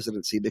about the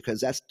presidency, because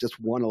that's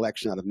just one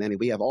election out of many.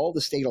 We have all the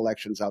state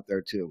elections out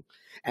there too.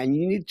 And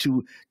you need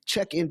to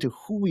check into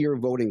who you're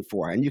voting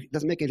for. And it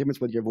doesn't make any difference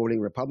whether you're voting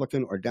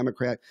Republican or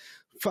Democrat.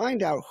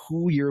 Find out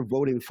who you're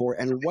voting for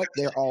and what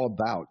they're all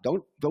about.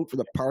 Don't vote for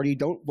the party.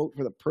 Don't vote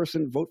for the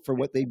person. Vote for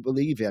what they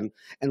believe in,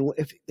 and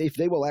if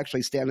they will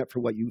actually stand up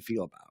for what you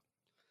feel about.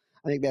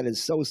 I think that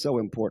is so, so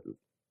important.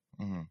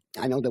 Mm-hmm.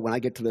 I know that when I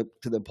get to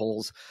the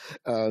polls,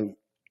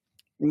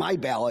 my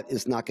ballot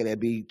is not going to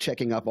be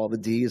checking up all the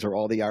D's or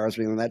all the R's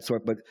or anything of that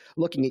sort, but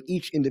looking at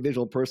each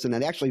individual person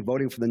and actually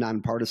voting for the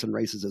nonpartisan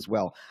races as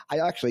well. I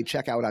actually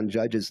check out on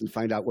judges and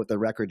find out what their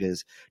record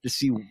is to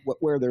see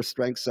where their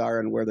strengths are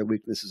and where their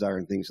weaknesses are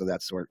and things of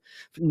that sort.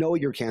 Know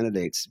your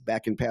candidates.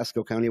 Back in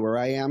Pasco County, where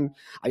I am,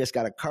 I just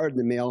got a card in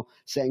the mail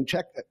saying,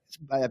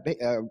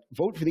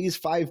 vote for these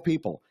 5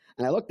 people.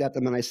 And I looked at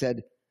them and I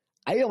said,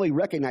 I only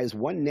recognize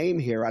one name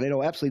here, and I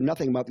know absolutely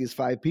nothing about these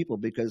 5 people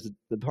because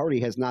the party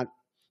has not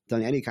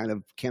done any kind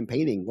of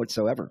campaigning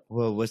whatsoever.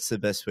 Well, what's the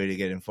best way to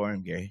get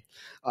informed, Gary?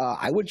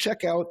 I would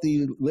check out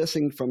the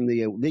listing from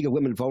the League of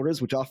Women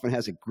Voters, which often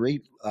has a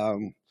great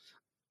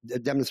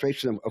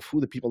demonstration of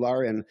who the people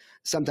are. And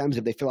sometimes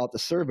if they fill out the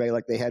survey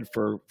like they had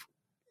for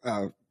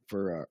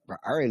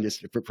our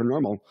industry, for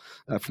normal,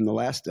 from the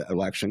last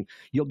election,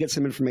 you'll get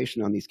some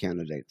information on these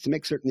candidates to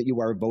make certain that you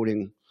are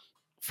voting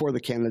for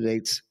the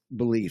candidates'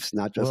 beliefs,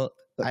 not just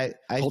I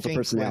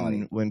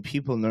think when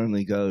people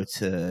normally go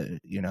to,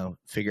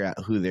 figure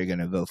out who they're going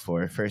to vote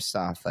for, first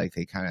off, like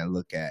they kind of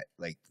look at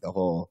like the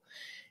whole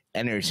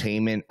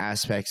entertainment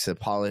aspects of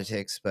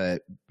politics.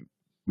 But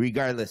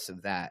regardless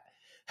of that,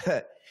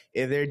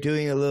 if they're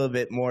doing a little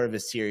bit more of a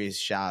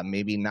serious job,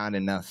 maybe not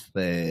enough,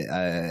 but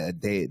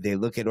they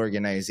look at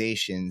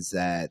organizations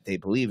that they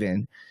believe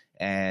in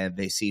and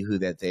they see who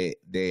that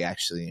they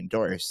actually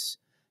endorse.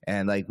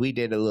 And like we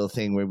did a little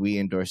thing where we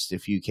endorsed a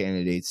few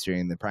candidates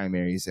during the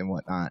primaries and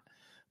whatnot.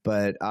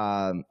 But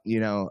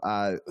you're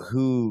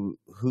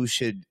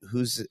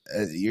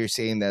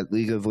saying that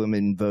League of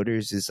Women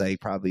Voters is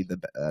like probably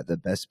the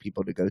best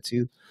people to go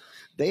to?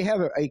 They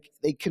have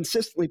they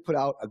consistently put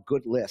out a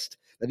good list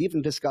that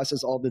even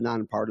discusses all the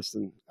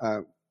nonpartisan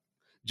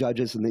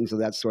judges and things of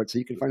that sort, so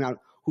you can find out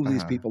who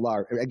these people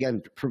are.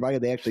 Again,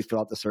 provided they actually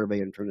fill out the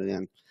survey and turn it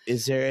in.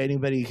 Is there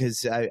anybody? Because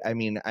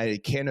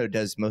Cano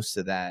does most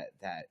of that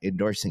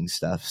endorsing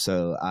stuff.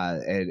 So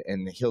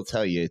and he'll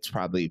tell you it's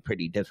probably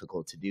pretty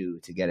difficult to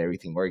do to get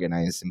everything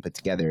organized and put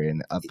together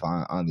and up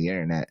on the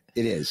internet.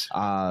 It is.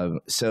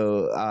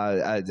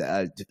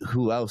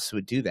 Who else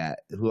would do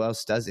that? Who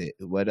else does it?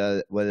 What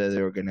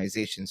other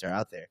organizations are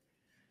out there?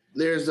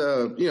 There's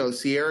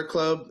Sierra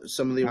Club,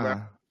 some of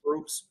the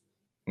groups.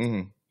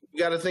 Mm-hmm. You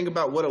got to think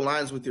about what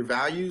aligns with your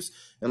values.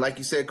 And like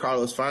you said,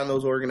 Carlos, find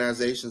those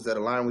organizations that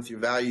align with your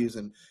values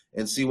and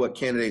see what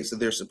candidates that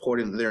they're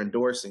supporting, that they're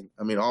endorsing.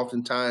 I mean,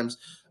 oftentimes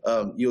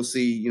you'll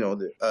see,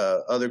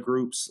 the other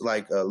groups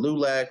like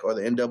LULAC or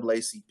the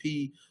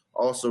NAACP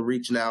also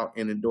reaching out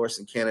and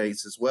endorsing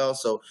candidates as well.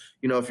 So,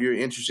 if you're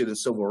interested in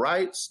civil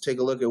rights, take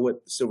a look at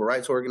what civil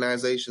rights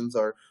organizations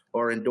are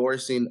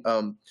endorsing.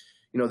 The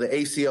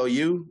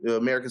ACLU, the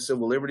American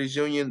Civil Liberties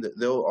Union,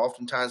 they'll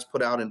oftentimes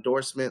put out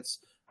endorsements.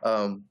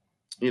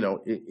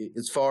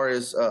 As far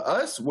as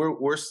us,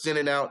 we're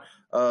sending out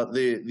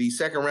the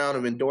second round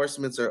of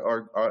endorsements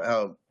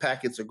or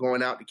packets are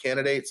going out to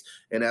candidates,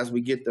 and as we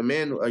get them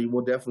in,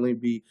 we'll definitely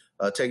be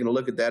taking a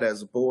look at that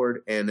as a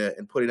board and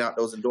putting out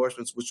those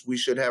endorsements, which we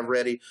should have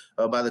ready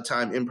by the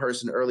time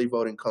in-person early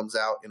voting comes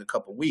out in a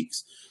couple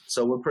weeks.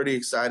 So we're pretty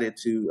excited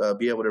to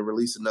be able to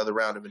release another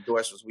round of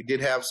endorsements. We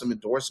did have some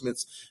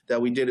endorsements that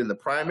we did in the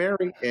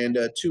primary, and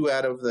 2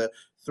 out of the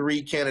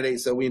 3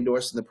 candidates that we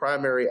endorsed in the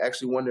primary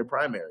actually won their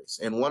primaries,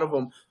 and one of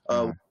them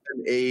won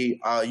a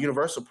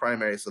universal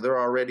primary, so they're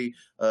already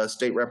a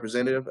state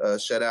representative.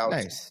 Shout out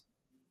nice.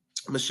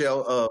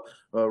 Michelle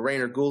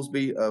Rayner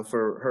Goolsby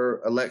for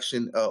her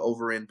election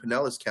over in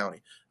Pinellas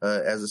County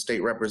as a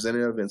state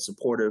representative and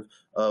supportive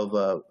of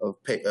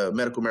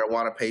medical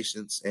marijuana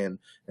patients and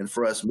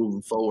for us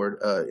moving forward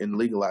in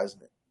legalizing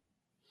it.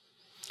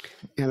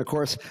 And of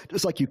course,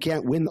 just like you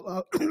can't win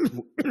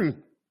the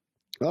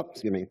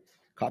excuse me.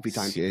 Coffee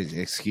time.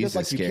 Excuse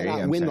me, you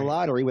cannot win the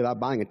lottery without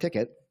buying a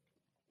ticket,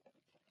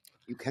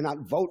 you cannot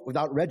vote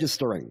without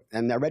registering.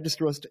 And that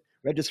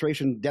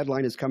registration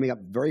deadline is coming up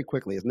very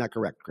quickly. Isn't that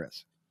correct,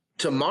 Chris?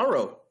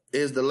 Tomorrow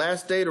is the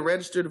last day to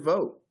register to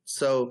vote.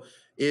 So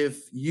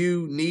if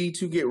you need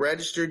to get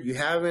registered, you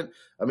haven't.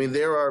 I mean,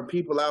 there are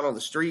people out on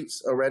the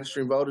streets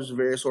registering voters in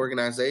various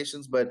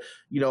organizations. But,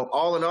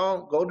 all in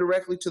all, go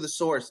directly to the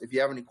source if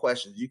you have any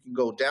questions. You can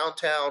go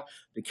downtown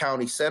to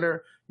County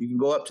Center. You can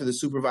go up to the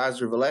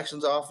Supervisor of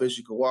Elections office.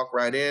 You can walk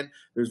right in.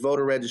 There's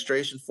voter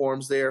registration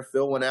forms there.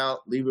 Fill one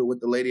out. Leave it with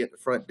the lady at the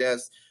front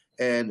desk.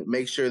 And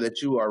make sure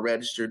that you are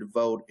registered to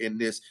vote in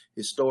this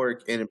historic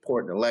and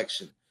important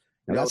election.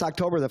 And that's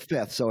October the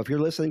 5th. So if you're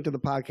listening to the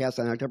podcast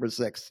on October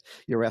 6th,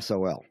 you're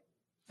SOL.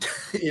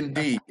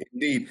 Indeed.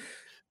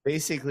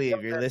 Basically,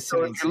 if you're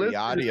listening to the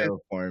audio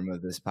form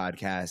of this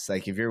podcast,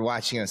 like if you're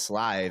watching us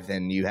live,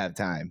 then you have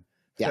time.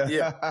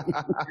 Yeah.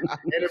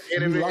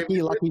 and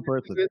lucky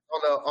person.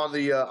 On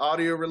the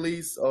audio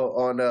release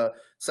on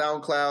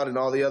SoundCloud and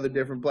all the other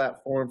different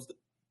platforms,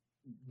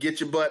 get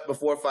your butt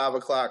before 5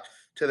 o'clock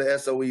to the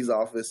SOE's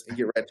office and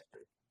get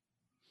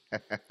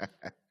registered.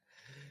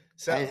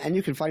 So, and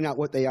you can find out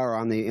what they are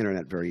on the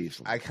internet very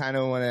easily. I kind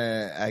of want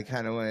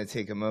to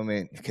take a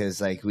moment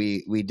because like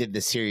we did the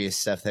serious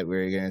stuff that we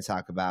were going to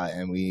talk about,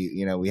 and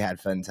we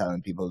had fun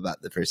telling people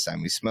about the first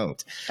time we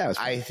smoked.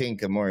 I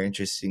think a more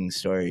interesting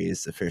story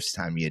is the first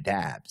time you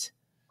dabbed.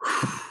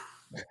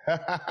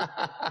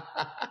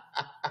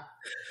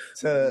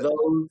 So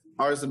those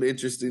are some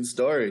interesting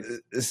stories.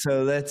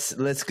 So let's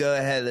go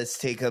ahead. Let's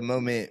take a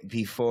moment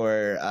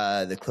before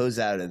the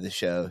closeout of the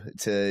show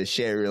to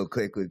share real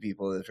quick with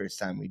people the first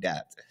time we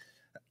dabbed.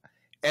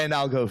 And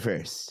I'll go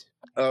first.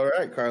 All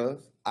right,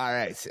 Carlos. All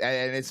right.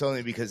 And it's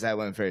only because I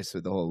went first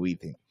with the whole weed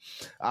thing.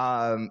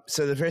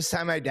 So the first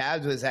time I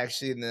dabbed was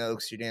actually in the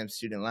Oaksterdam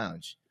Student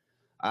Lounge.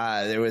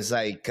 There was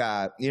like,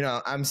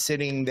 I'm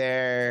sitting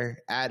there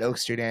at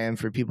Oaksterdam.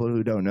 For people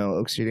who don't know,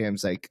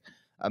 Oaksterdam's like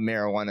a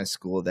marijuana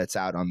school that's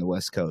out on the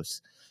West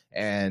Coast.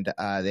 And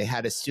they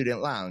had a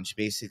student lounge,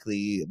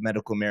 basically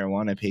medical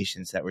marijuana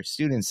patients that were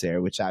students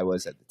there, which I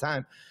was at the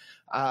time,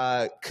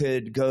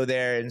 could go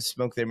there and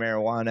smoke their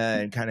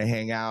marijuana and kind of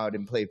hang out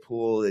and play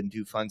pool and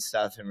do fun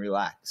stuff and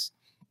relax.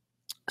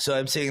 So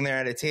I'm sitting there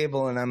at a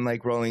table and I'm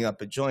like rolling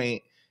up a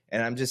joint,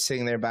 and I'm just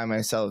sitting there by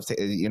myself,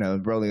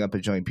 rolling up a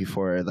joint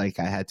before like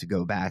I had to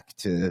go back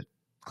to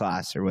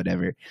class or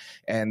whatever.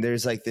 And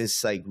there's like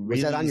this like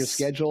really, was that on your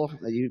schedule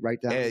that you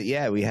write down?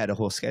 Yeah, we had a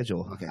whole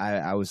schedule. Okay.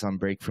 I was on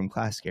break from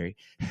class, Gary.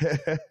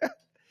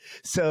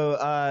 So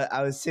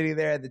I was sitting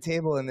there at the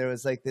table, and there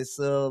was like this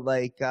little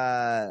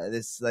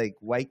this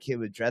white kid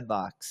with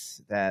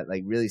dreadlocks, that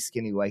like really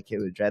skinny white kid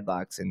with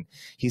dreadlocks, and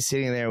he's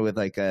sitting there with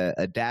like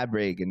a dab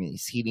rig, and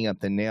he's heating up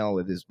the nail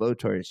with his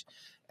blowtorch.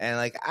 And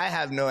like I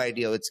have no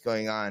idea what's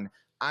going on.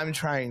 I'm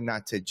trying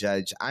not to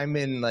judge. I'm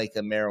in like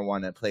a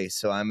marijuana place,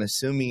 so I'm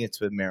assuming it's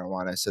with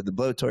marijuana. So the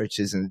blowtorch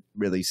isn't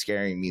really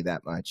scaring me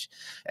that much.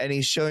 And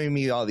he's showing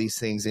me all these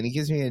things, and he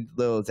gives me a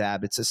little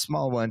dab. It's a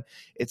small one.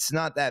 It's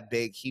not that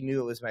big. He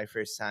knew it was my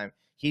first time.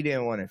 He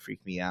didn't want to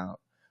freak me out.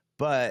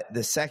 But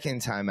the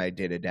second time I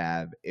did a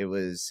dab, it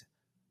was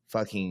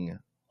fucking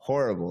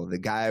horrible. The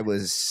guy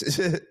was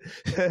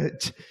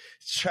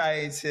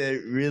trying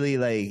to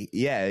really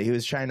he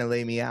was trying to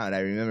lay me out. I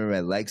remember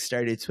my legs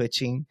started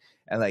twitching,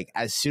 and like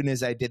as soon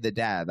as I did the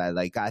dab, I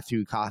like got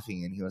through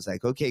coughing, and he was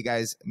like, "Okay,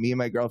 guys, me and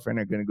my girlfriend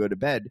are gonna go to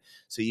bed,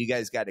 so you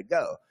guys got to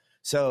go."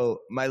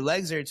 So my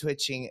legs are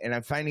twitching, and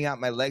I'm finding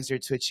out my legs are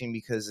twitching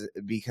because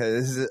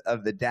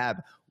of the dab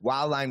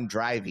while I'm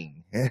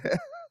driving.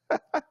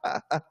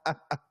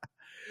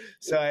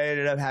 So I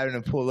ended up having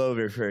to pull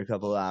over for a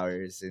couple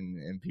hours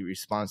and be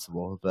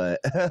responsible. But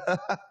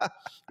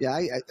yeah,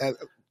 I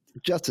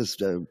just as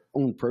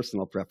own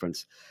personal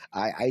preference,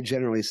 I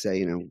generally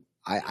say,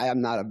 I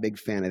am not a big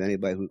fan of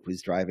anybody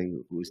who's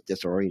driving who's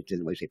disoriented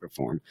in way, shape, or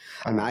form.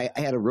 And I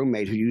had a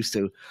roommate who used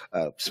to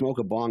smoke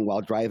a bong while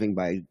driving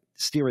by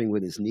steering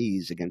with his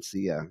knees against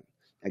the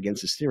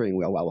steering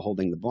wheel while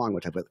holding the bong,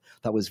 which I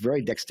thought was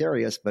very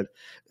dexterous. But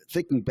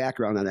thinking back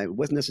around on that, it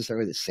wasn't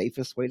necessarily the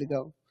safest way to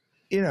go.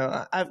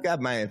 I've got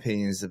my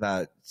opinions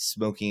about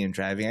smoking and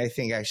driving. I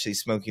think actually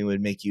smoking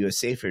would make you a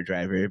safer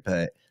driver,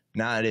 but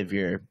not if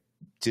you're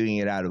doing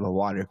it out of a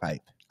water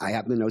pipe. I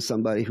happen to know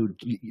somebody who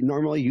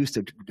normally used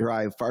to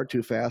drive far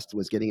too fast,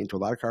 was getting into a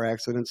lot of car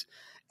accidents.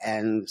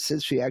 And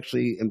since she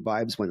actually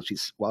imbibes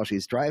while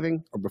she's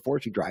driving, or before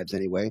she drives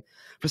anyway,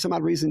 for some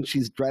odd reason,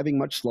 she's driving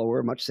much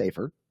slower, much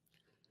safer.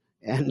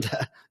 And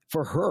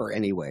for her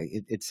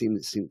anyway, it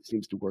seems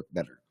to work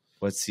better.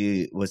 What's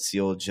the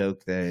old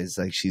joke that is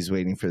like she's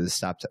waiting for the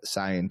stop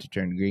sign to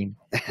turn green?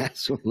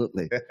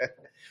 Absolutely.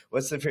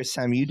 What's the first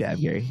time you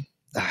dabbed, Gary?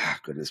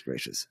 Goodness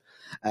gracious.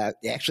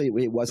 Actually,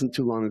 it wasn't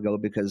too long ago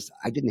because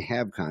I didn't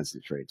have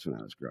concentrates when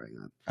I was growing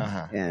up.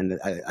 Uh-huh. And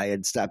I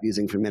had stopped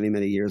using for many,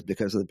 many years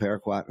because of the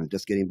paraquat and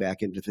just getting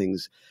back into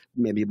things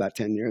maybe about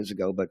 10 years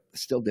ago, but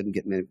still didn't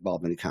get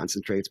involved in any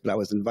concentrates. But I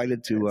was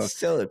invited to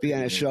be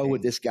on a show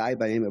with this guy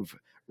by the name of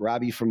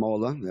Robbie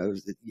Formola,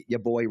 your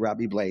boy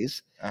Robbie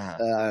Blaze,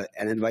 and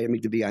invited me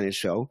to be on his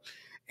show.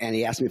 And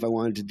he asked me if I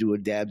wanted to do a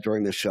dab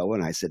during the show,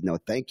 and I said, no,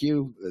 thank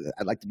you.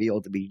 I'd like to be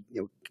able to be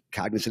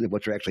cognizant of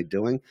what you're actually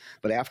doing.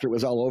 But after it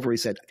was all over, he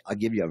said, I'll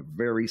give you a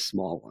very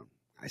small one.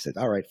 I said,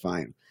 all right,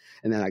 fine.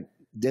 And then I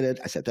did it.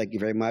 I said, thank you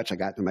very much. I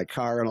got in my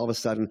car, and all of a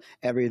sudden,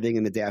 everything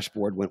in the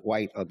dashboard went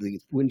white, the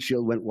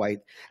windshield went white,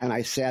 and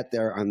I sat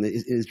there on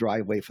his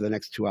driveway for the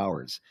next 2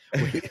 hours,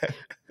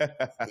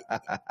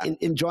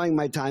 enjoying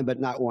my time, but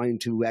not wanting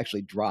to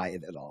actually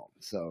drive at all.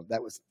 So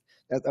that was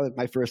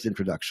my first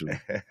introduction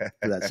to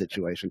that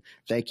situation.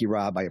 Thank you,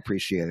 Rob. I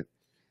appreciate it.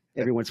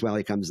 Every once in a while,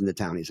 he comes into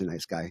town. He's a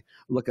nice guy.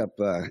 Look up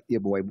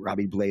your boy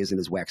Robbie Blaze and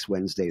his Wax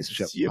Wednesdays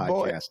show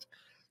podcast.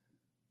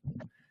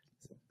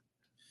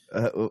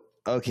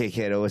 Okay,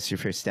 Cano, what's your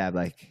first dab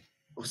like?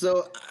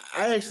 So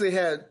I actually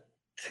had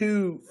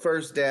two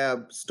first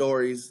dab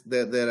stories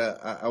that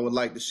I would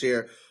like to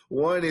share.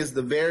 One is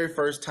the very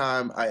first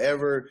time I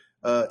ever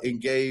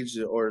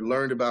engaged or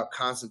learned about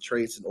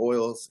concentrates and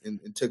oils and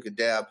took a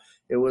dab.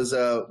 It was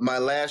my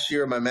last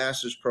year of my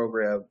master's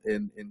program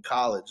in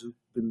college.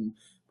 It's been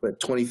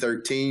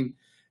 2013,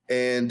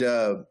 and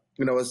I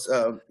was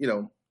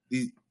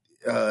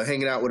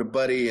hanging out with a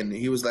buddy, and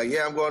he was like,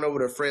 "Yeah, I'm going over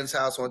to a friend's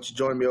house. Why don't you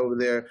join me over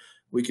there?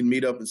 We can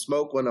meet up and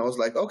smoke one." I was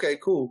like, "Okay,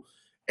 cool."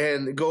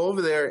 And go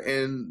over there,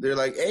 and they're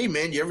like, "Hey,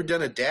 man, you ever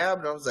done a dab?"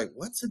 And I was like,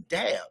 "What's a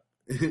dab?"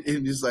 And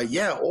he's like,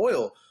 "Yeah,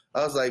 oil."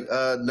 I was like,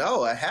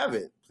 "No, I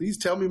haven't. Please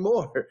tell me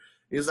more."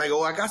 He's like,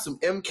 "Oh, I got some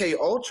MK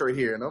Ultra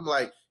here," and I'm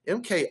like,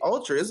 "MK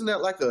Ultra? Isn't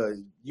that like a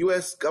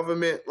U.S.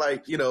 government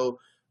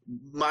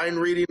mind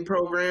reading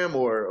program,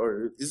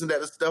 or isn't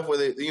that the stuff where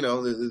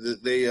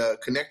they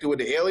connected with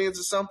the aliens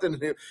or something?"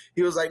 And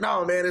he was like,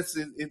 "No, man,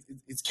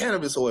 it's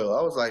cannabis oil."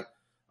 I was like,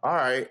 "All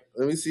right,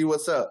 let me see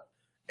what's up."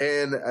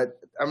 And I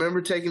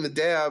remember taking the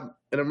dab,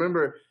 and I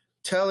remember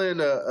telling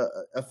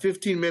a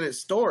 15-minute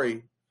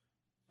story,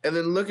 and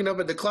then looking up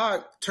at the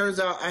clock. Turns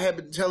out I had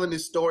been telling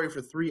this story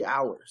for 3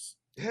 hours.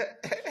 Did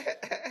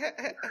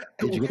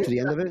you get to the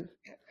end of it?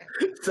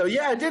 So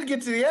yeah, I did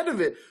get to the end of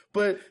it,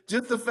 but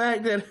just the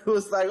fact that it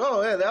was like,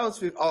 oh yeah, that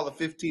was all the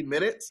 15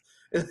 minutes,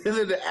 and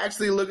then to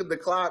actually look at the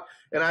clock,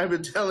 and I've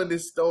been telling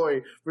this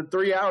story for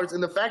 3 hours,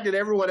 and the fact that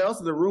everyone else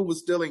in the room was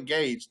still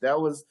engaged, that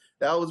was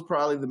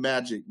probably the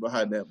magic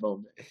behind that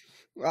moment.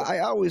 Well, I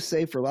always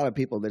say for a lot of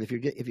people that if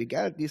you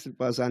got a decent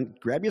buzz on,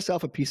 grab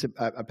yourself a piece of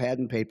a pad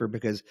and paper,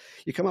 because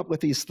you come up with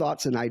these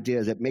thoughts and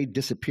ideas that may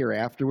disappear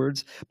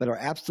afterwards, but are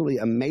absolutely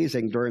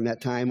amazing during that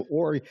time,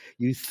 or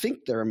you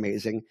think they're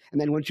amazing, and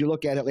then once you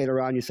look at it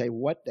later on, you say,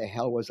 "What the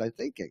hell was I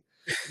thinking?"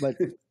 But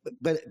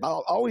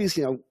I'll always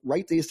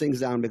write these things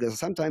down, because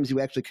sometimes you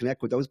actually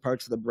connect with those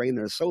parts of the brain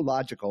that are so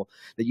logical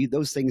that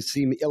those things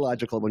seem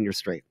illogical when you're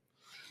straight.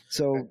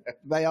 So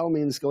by all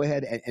means, go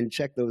ahead and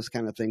check those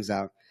kind of things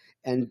out.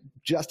 And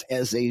just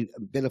as a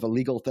bit of a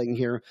legal thing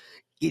here,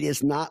 it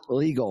is not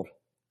legal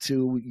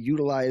to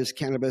utilize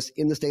cannabis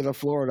in the state of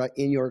Florida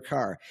in your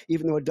car.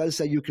 Even though it does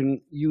say you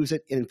can use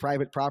it in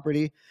private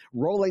property,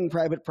 rolling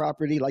private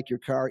property like your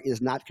car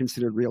is not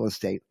considered real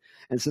estate.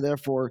 And so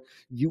therefore,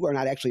 you are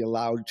not actually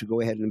allowed to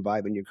go ahead and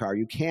imbibe in your car.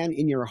 You can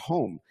in your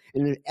home.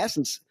 And in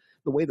essence,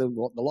 the way the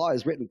law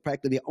is written,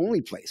 practically the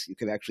only place you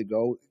can actually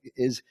go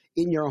is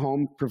in your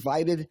home,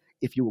 provided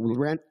if you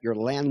rent, your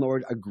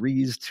landlord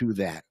agrees to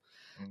that.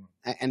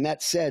 And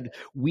that said,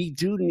 we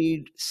do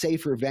need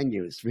safer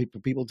venues for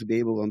people to be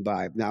able to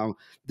imbibe. Now,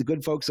 the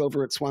good folks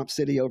over at Swamp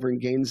City over in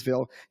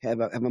Gainesville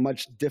have a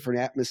much different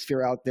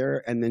atmosphere out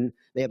there, and then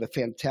they have a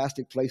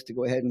fantastic place to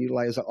go ahead and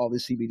utilize all the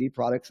CBD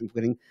products and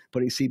putting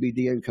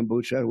CBD in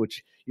kombucha,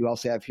 which you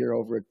also have here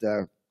over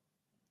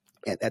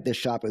at this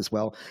shop as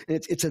well.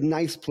 And it's a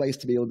nice place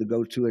to be able to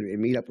go to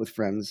and meet up with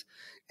friends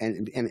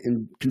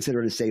and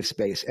consider it a safe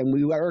space.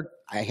 And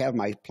I have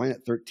my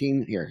Planet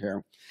 13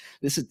 here.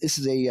 This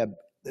is a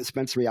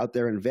dispensary out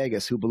there in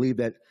Vegas who believe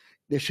that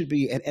there should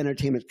be an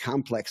entertainment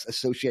complex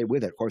associated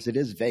with it. Of course, it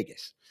is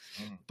Vegas,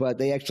 but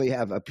they actually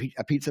have a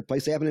pizza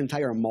place. They have an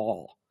entire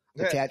mall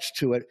attached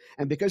to it.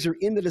 And because you're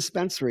in the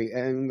dispensary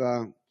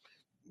and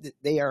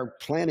they are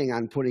planning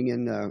on putting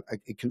in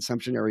a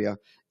consumption area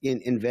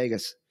in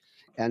Vegas.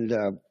 And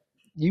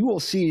you will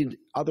see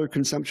other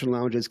consumption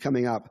lounges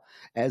coming up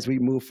as we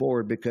move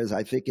forward, because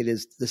I think it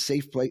is the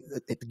safe place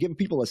to give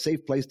people a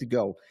safe place to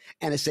go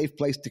and a safe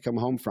place to come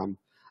home from.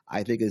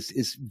 I think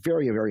is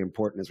very, very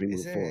important as we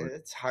move forward.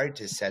 It's hard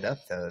to set up,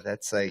 though.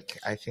 That's like,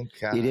 I think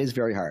it is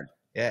very hard.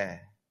 Yeah,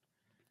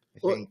 I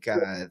think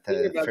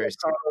the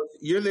first.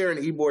 You're there in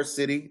Ybor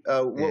City.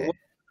 What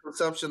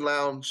consumption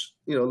lounge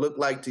look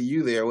like to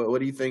you there? What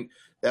do you think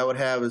that would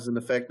have as an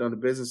effect on the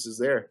businesses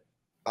there?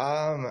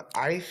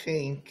 I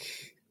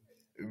think,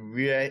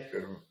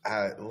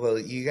 well,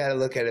 you got to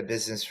look at a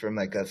business from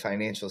like a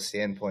financial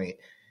standpoint,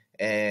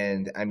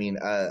 and I mean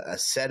a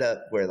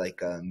setup where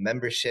like a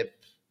membership.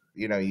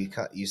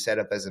 You set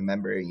up as a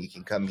member and you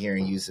can come here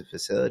and use the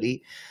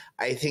facility.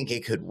 I think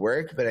it could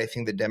work, but I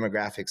think the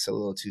demographics are a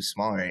little too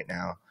small right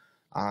now.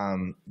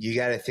 You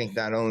got to think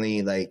not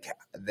only like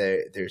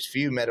there's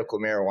few medical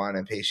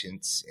marijuana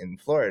patients in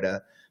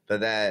Florida,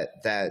 but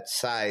that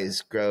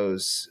size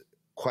grows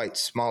quite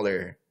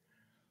smaller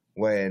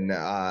when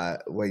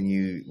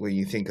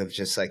you think of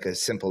just like a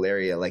simple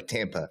area like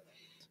Tampa.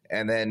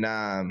 And then,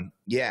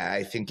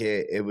 I think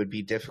it would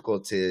be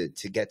difficult to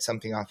get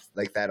something off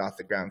like that off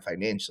the ground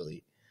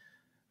financially,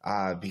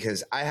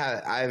 because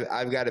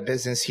I've got a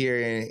business here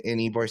in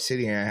Ybor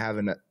City,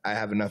 and I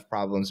have enough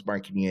problems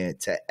marketing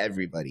it to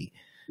everybody.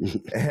 You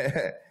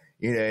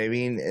know what I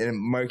mean? And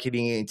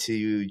marketing it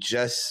to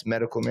just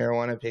medical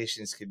marijuana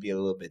patients could be a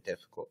little bit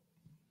difficult.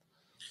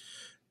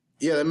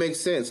 Yeah, that makes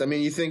sense. I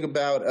mean, you think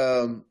about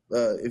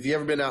if you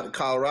ever been out in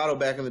Colorado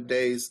back in the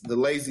days, the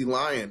Lazy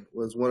Lion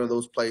was one of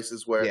those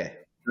places where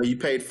you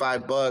paid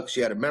 $5,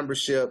 you had a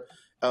membership,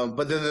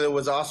 but then there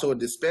was also a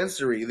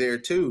dispensary there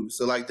too.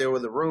 So like there were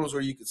the rooms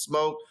where you could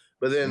smoke,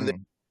 but then there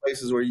were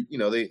places where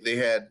they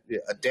had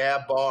a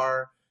dab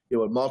bar,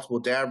 with multiple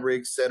dab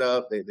rigs set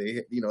up.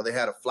 They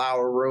had a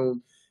flower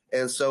room,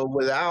 and so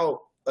without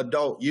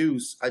adult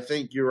use, I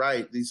think you're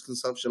right. These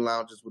consumption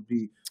lounges would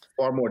be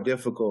far more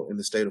difficult in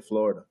the state of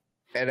Florida.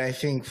 And I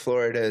think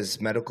Florida's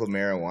medical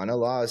marijuana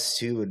laws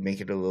too would make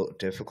it a little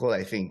difficult.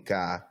 I think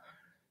a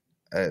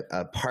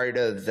part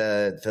of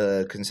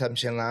the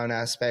consumption lounge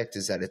aspect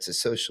is that it's a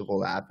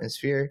sociable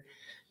atmosphere,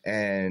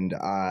 and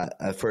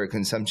for a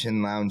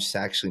consumption lounge to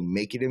actually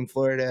make it in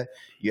Florida,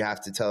 you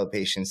have to tell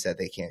patients that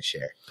they can't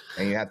share,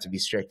 and you have to be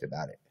strict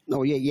about it.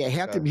 Oh yeah, you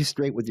have to be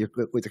straight with your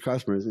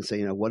customers and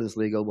say, what is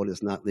legal, what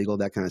is not legal,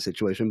 that kind of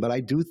situation. But I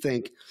do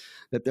think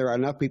that there are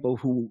enough people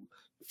who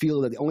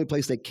feel that the only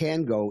place they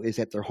can go is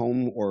at their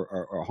home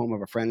or home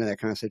of a friend in that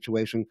kind of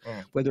situation,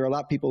 where there are a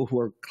lot of people who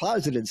are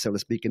closeted, so to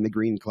speak, in the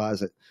green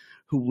closet,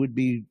 who would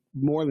be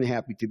more than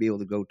happy to be able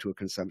to go to a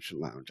consumption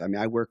lounge. I mean,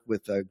 I work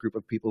with a group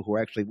of people who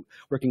are actually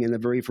working in the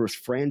very first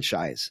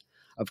franchise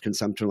of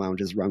consumption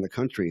lounges around the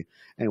country,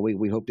 and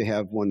we hope to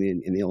have one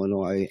in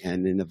Illinois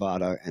and in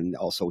Nevada and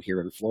also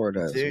here in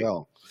Florida as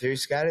well.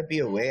 There's got to be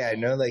a way. I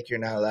know like you're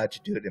not allowed to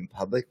do it in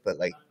public, but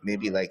like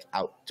maybe like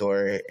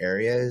outdoor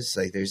areas,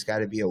 like there's got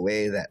to be a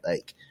way that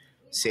like,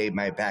 say,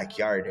 my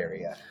backyard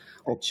area.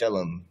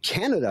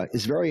 Canada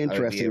is very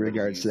interesting in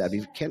regards to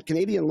that.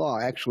 Canadian law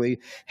actually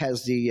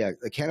has the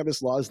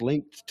cannabis laws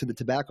linked to the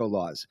tobacco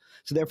laws.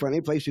 So therefore,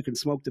 any place you can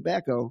smoke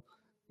tobacco,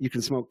 you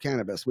can smoke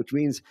cannabis, which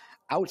means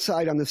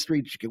outside on the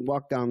street, you can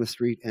walk down the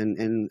street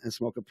and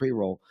smoke a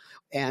pre-roll.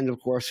 And of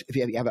course, if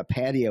you have a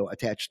patio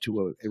attached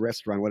to a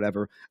restaurant,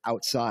 whatever,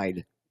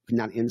 outside,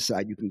 not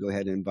inside, you can go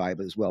ahead and imbibe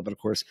as well. But of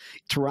course,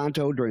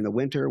 Toronto during the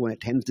winter, when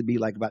it tends to be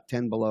like about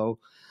 10 below,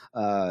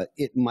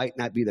 it might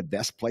not be the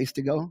best place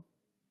to go.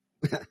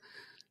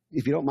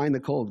 If you don't mind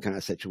the cold kind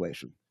of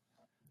situation.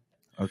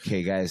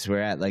 Okay, guys, we're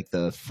at like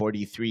the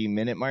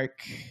 43-minute mark.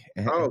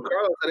 Oh,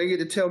 Carlos, I didn't get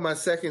to tell my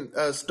second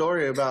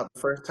story about the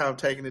first time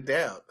taking a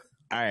dab.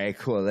 All right,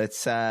 cool.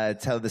 Let's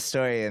tell the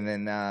story, and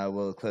then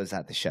we'll close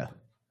out the show.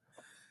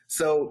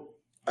 So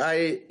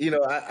I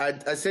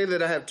say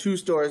that I have two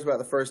stories about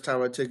the first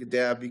time I took a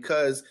dab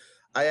because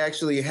I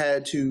actually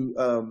had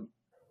to,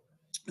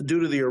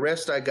 due to the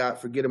arrest I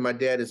got for getting my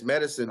dad his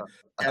medicine,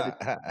 had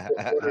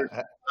to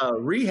order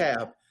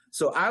rehab.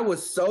 So I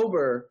was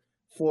sober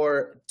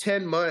for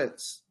 10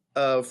 months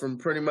from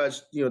pretty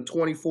much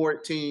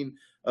 2014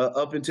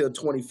 up until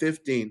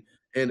 2015.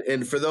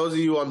 And for those of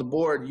you on the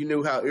board, you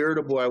knew how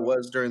irritable I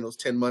was during those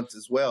 10 months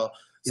as well.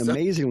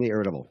 Amazingly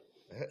irritable.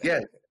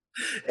 Yeah.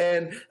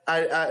 And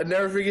I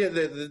never forget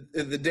that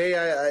the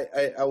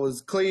day I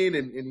was clean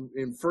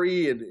and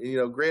free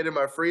and granted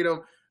my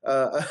freedom,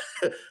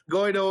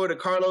 going over to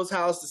Carlos'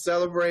 house to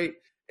celebrate,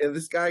 and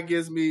this guy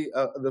gives me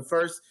the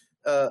first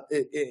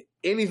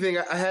anything.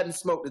 I hadn't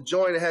smoked a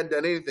joint, I hadn't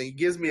done anything. He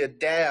gives me a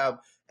dab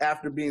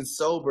after being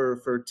sober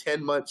for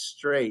 10 months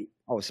straight.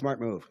 Oh,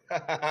 smart move.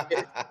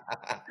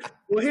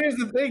 Well, here's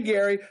the thing,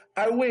 Gary.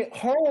 I went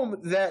home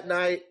that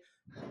night,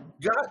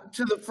 got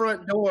to the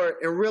front door,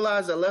 and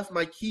realized I left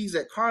my keys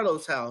at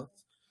Carlos' house.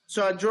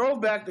 So I drove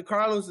back to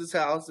Carlos's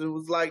house and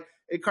was like,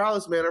 "Hey,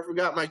 Carlos, man, I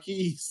forgot my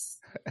keys."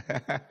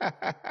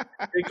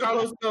 And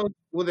Carlos goes,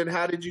 "Well, then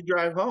how did you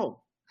drive home?"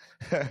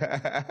 And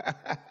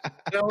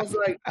I was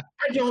like, "I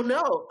don't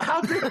know.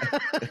 How did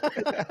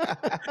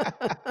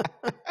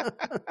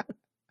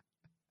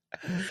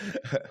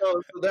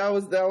so that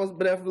was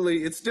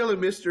definitely, it's still a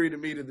mystery to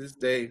me to this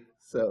day.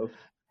 So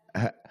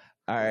all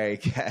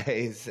right,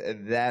 guys,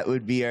 that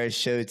would be our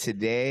show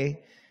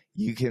today.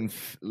 You can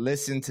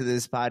listen to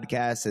this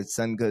podcast at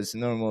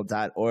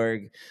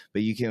suncoastnormal.org,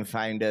 but you can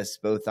find us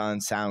both on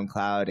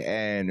SoundCloud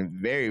and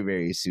very,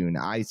 very soon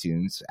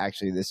iTunes.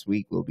 Actually, this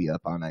week we'll be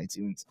up on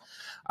iTunes.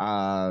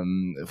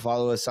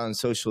 Follow us on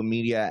social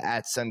media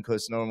at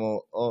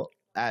suncoastnormal.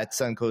 At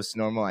Suncoast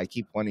Normal. I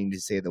keep wanting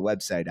to say the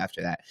website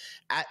after that.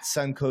 At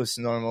Suncoast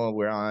Normal.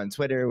 We're on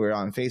Twitter. We're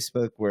on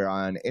Facebook. We're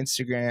on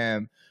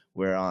Instagram.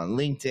 We're on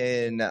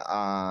LinkedIn.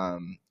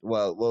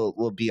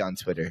 We'll be on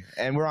Twitter,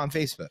 and we're on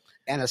Facebook.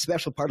 And a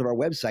special part of our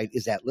website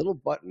is that little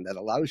button that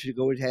allows you to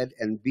go ahead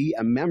and be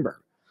a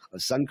member of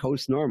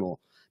Suncoast Normal,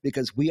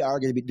 because we are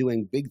going to be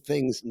doing big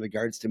things in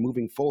regards to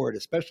moving forward,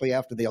 especially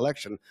after the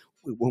election,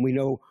 when we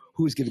know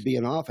who's going to be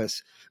in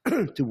office,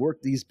 to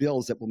work these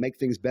bills that will make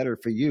things better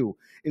for you,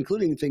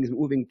 including things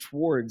moving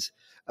towards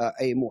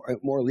a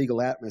more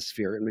legal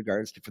atmosphere in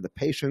regards to for the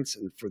patients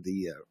and for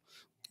the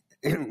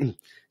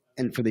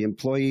and for the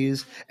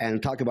employees,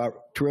 and talk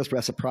about tourist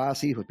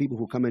reciprocity for people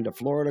who come into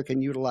Florida can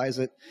utilize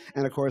it.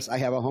 And of course, I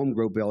have a home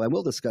grow bill, and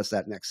we'll discuss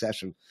that next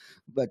session.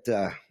 But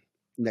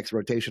next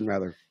rotation,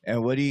 rather.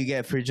 And what do you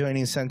get for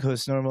joining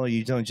Suncoast Normal?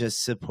 You don't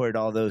just support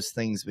all those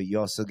things, but you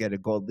also get a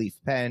gold leaf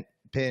pin.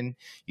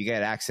 You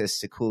get access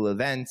to cool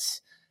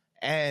events,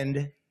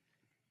 and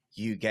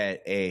you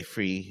get a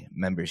free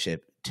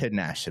membership to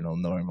National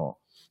Normal.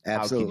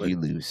 Absolutely. How could you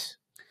lose?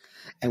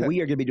 And we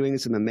are going to be doing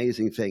some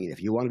amazing thing.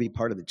 If you want to be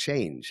part of the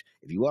change,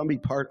 if you want to be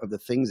part of the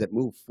things that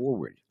move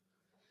forward,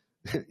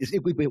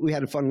 we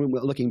had fun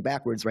looking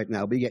backwards right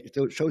now, but it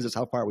shows us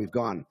how far we've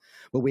gone.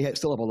 But we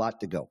still have a lot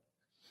to go.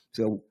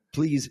 So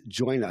please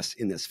join us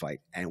in this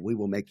fight, and we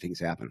will make things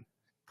happen.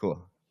 Cool.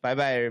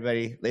 Bye-bye,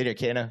 everybody. Later,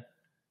 Cano.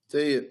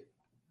 See you.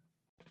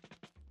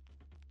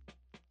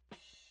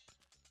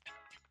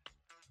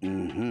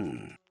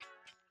 Mm-hmm.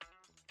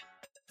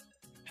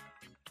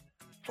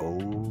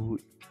 Oh,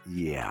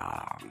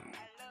 yeah.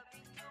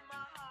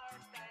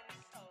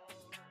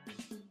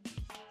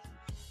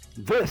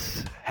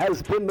 This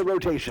has been The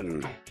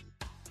Rotation,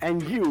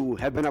 and you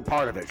have been a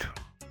part of it.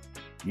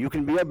 You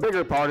can be a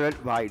bigger part of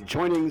it by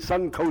joining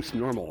Suncoast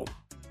Normal.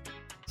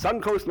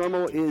 Suncoast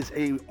Normal is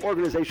an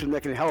organization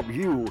that can help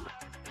you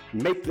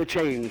make the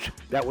change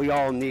that we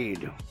all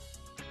need.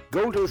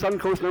 Go to the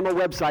Suncoast Normal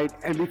website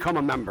and become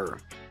a member,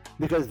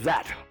 because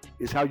that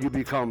is how you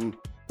become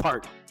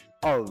part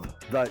of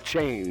the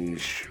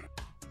change.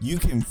 You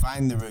can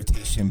find The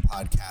Rotation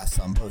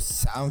podcast on both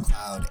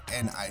SoundCloud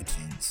and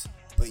iTunes,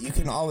 but you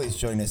can always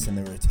join us in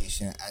The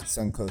Rotation at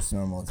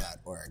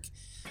suncoastnormal.org.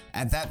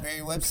 At that very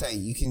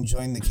website, you can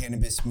join the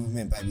cannabis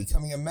movement by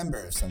becoming a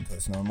member of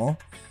Suncoast Normal,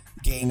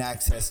 gain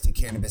access to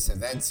cannabis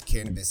events,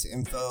 cannabis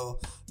info,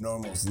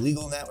 Normal's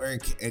legal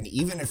network, and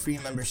even a free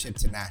membership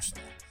to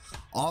National,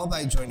 all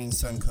by joining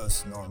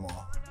Suncoast Normal.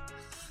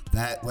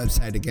 That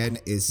website again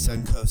is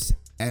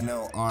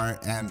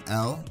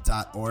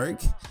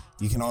suncoastnorml.org.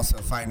 You can also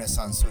find us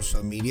on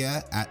social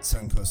media at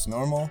Suncoast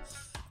Normal.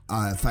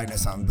 Find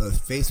us on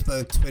both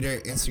Facebook, Twitter,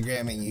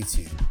 Instagram, and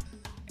YouTube.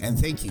 And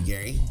thank you,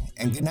 Gary,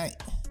 and good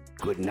night.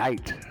 Good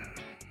night.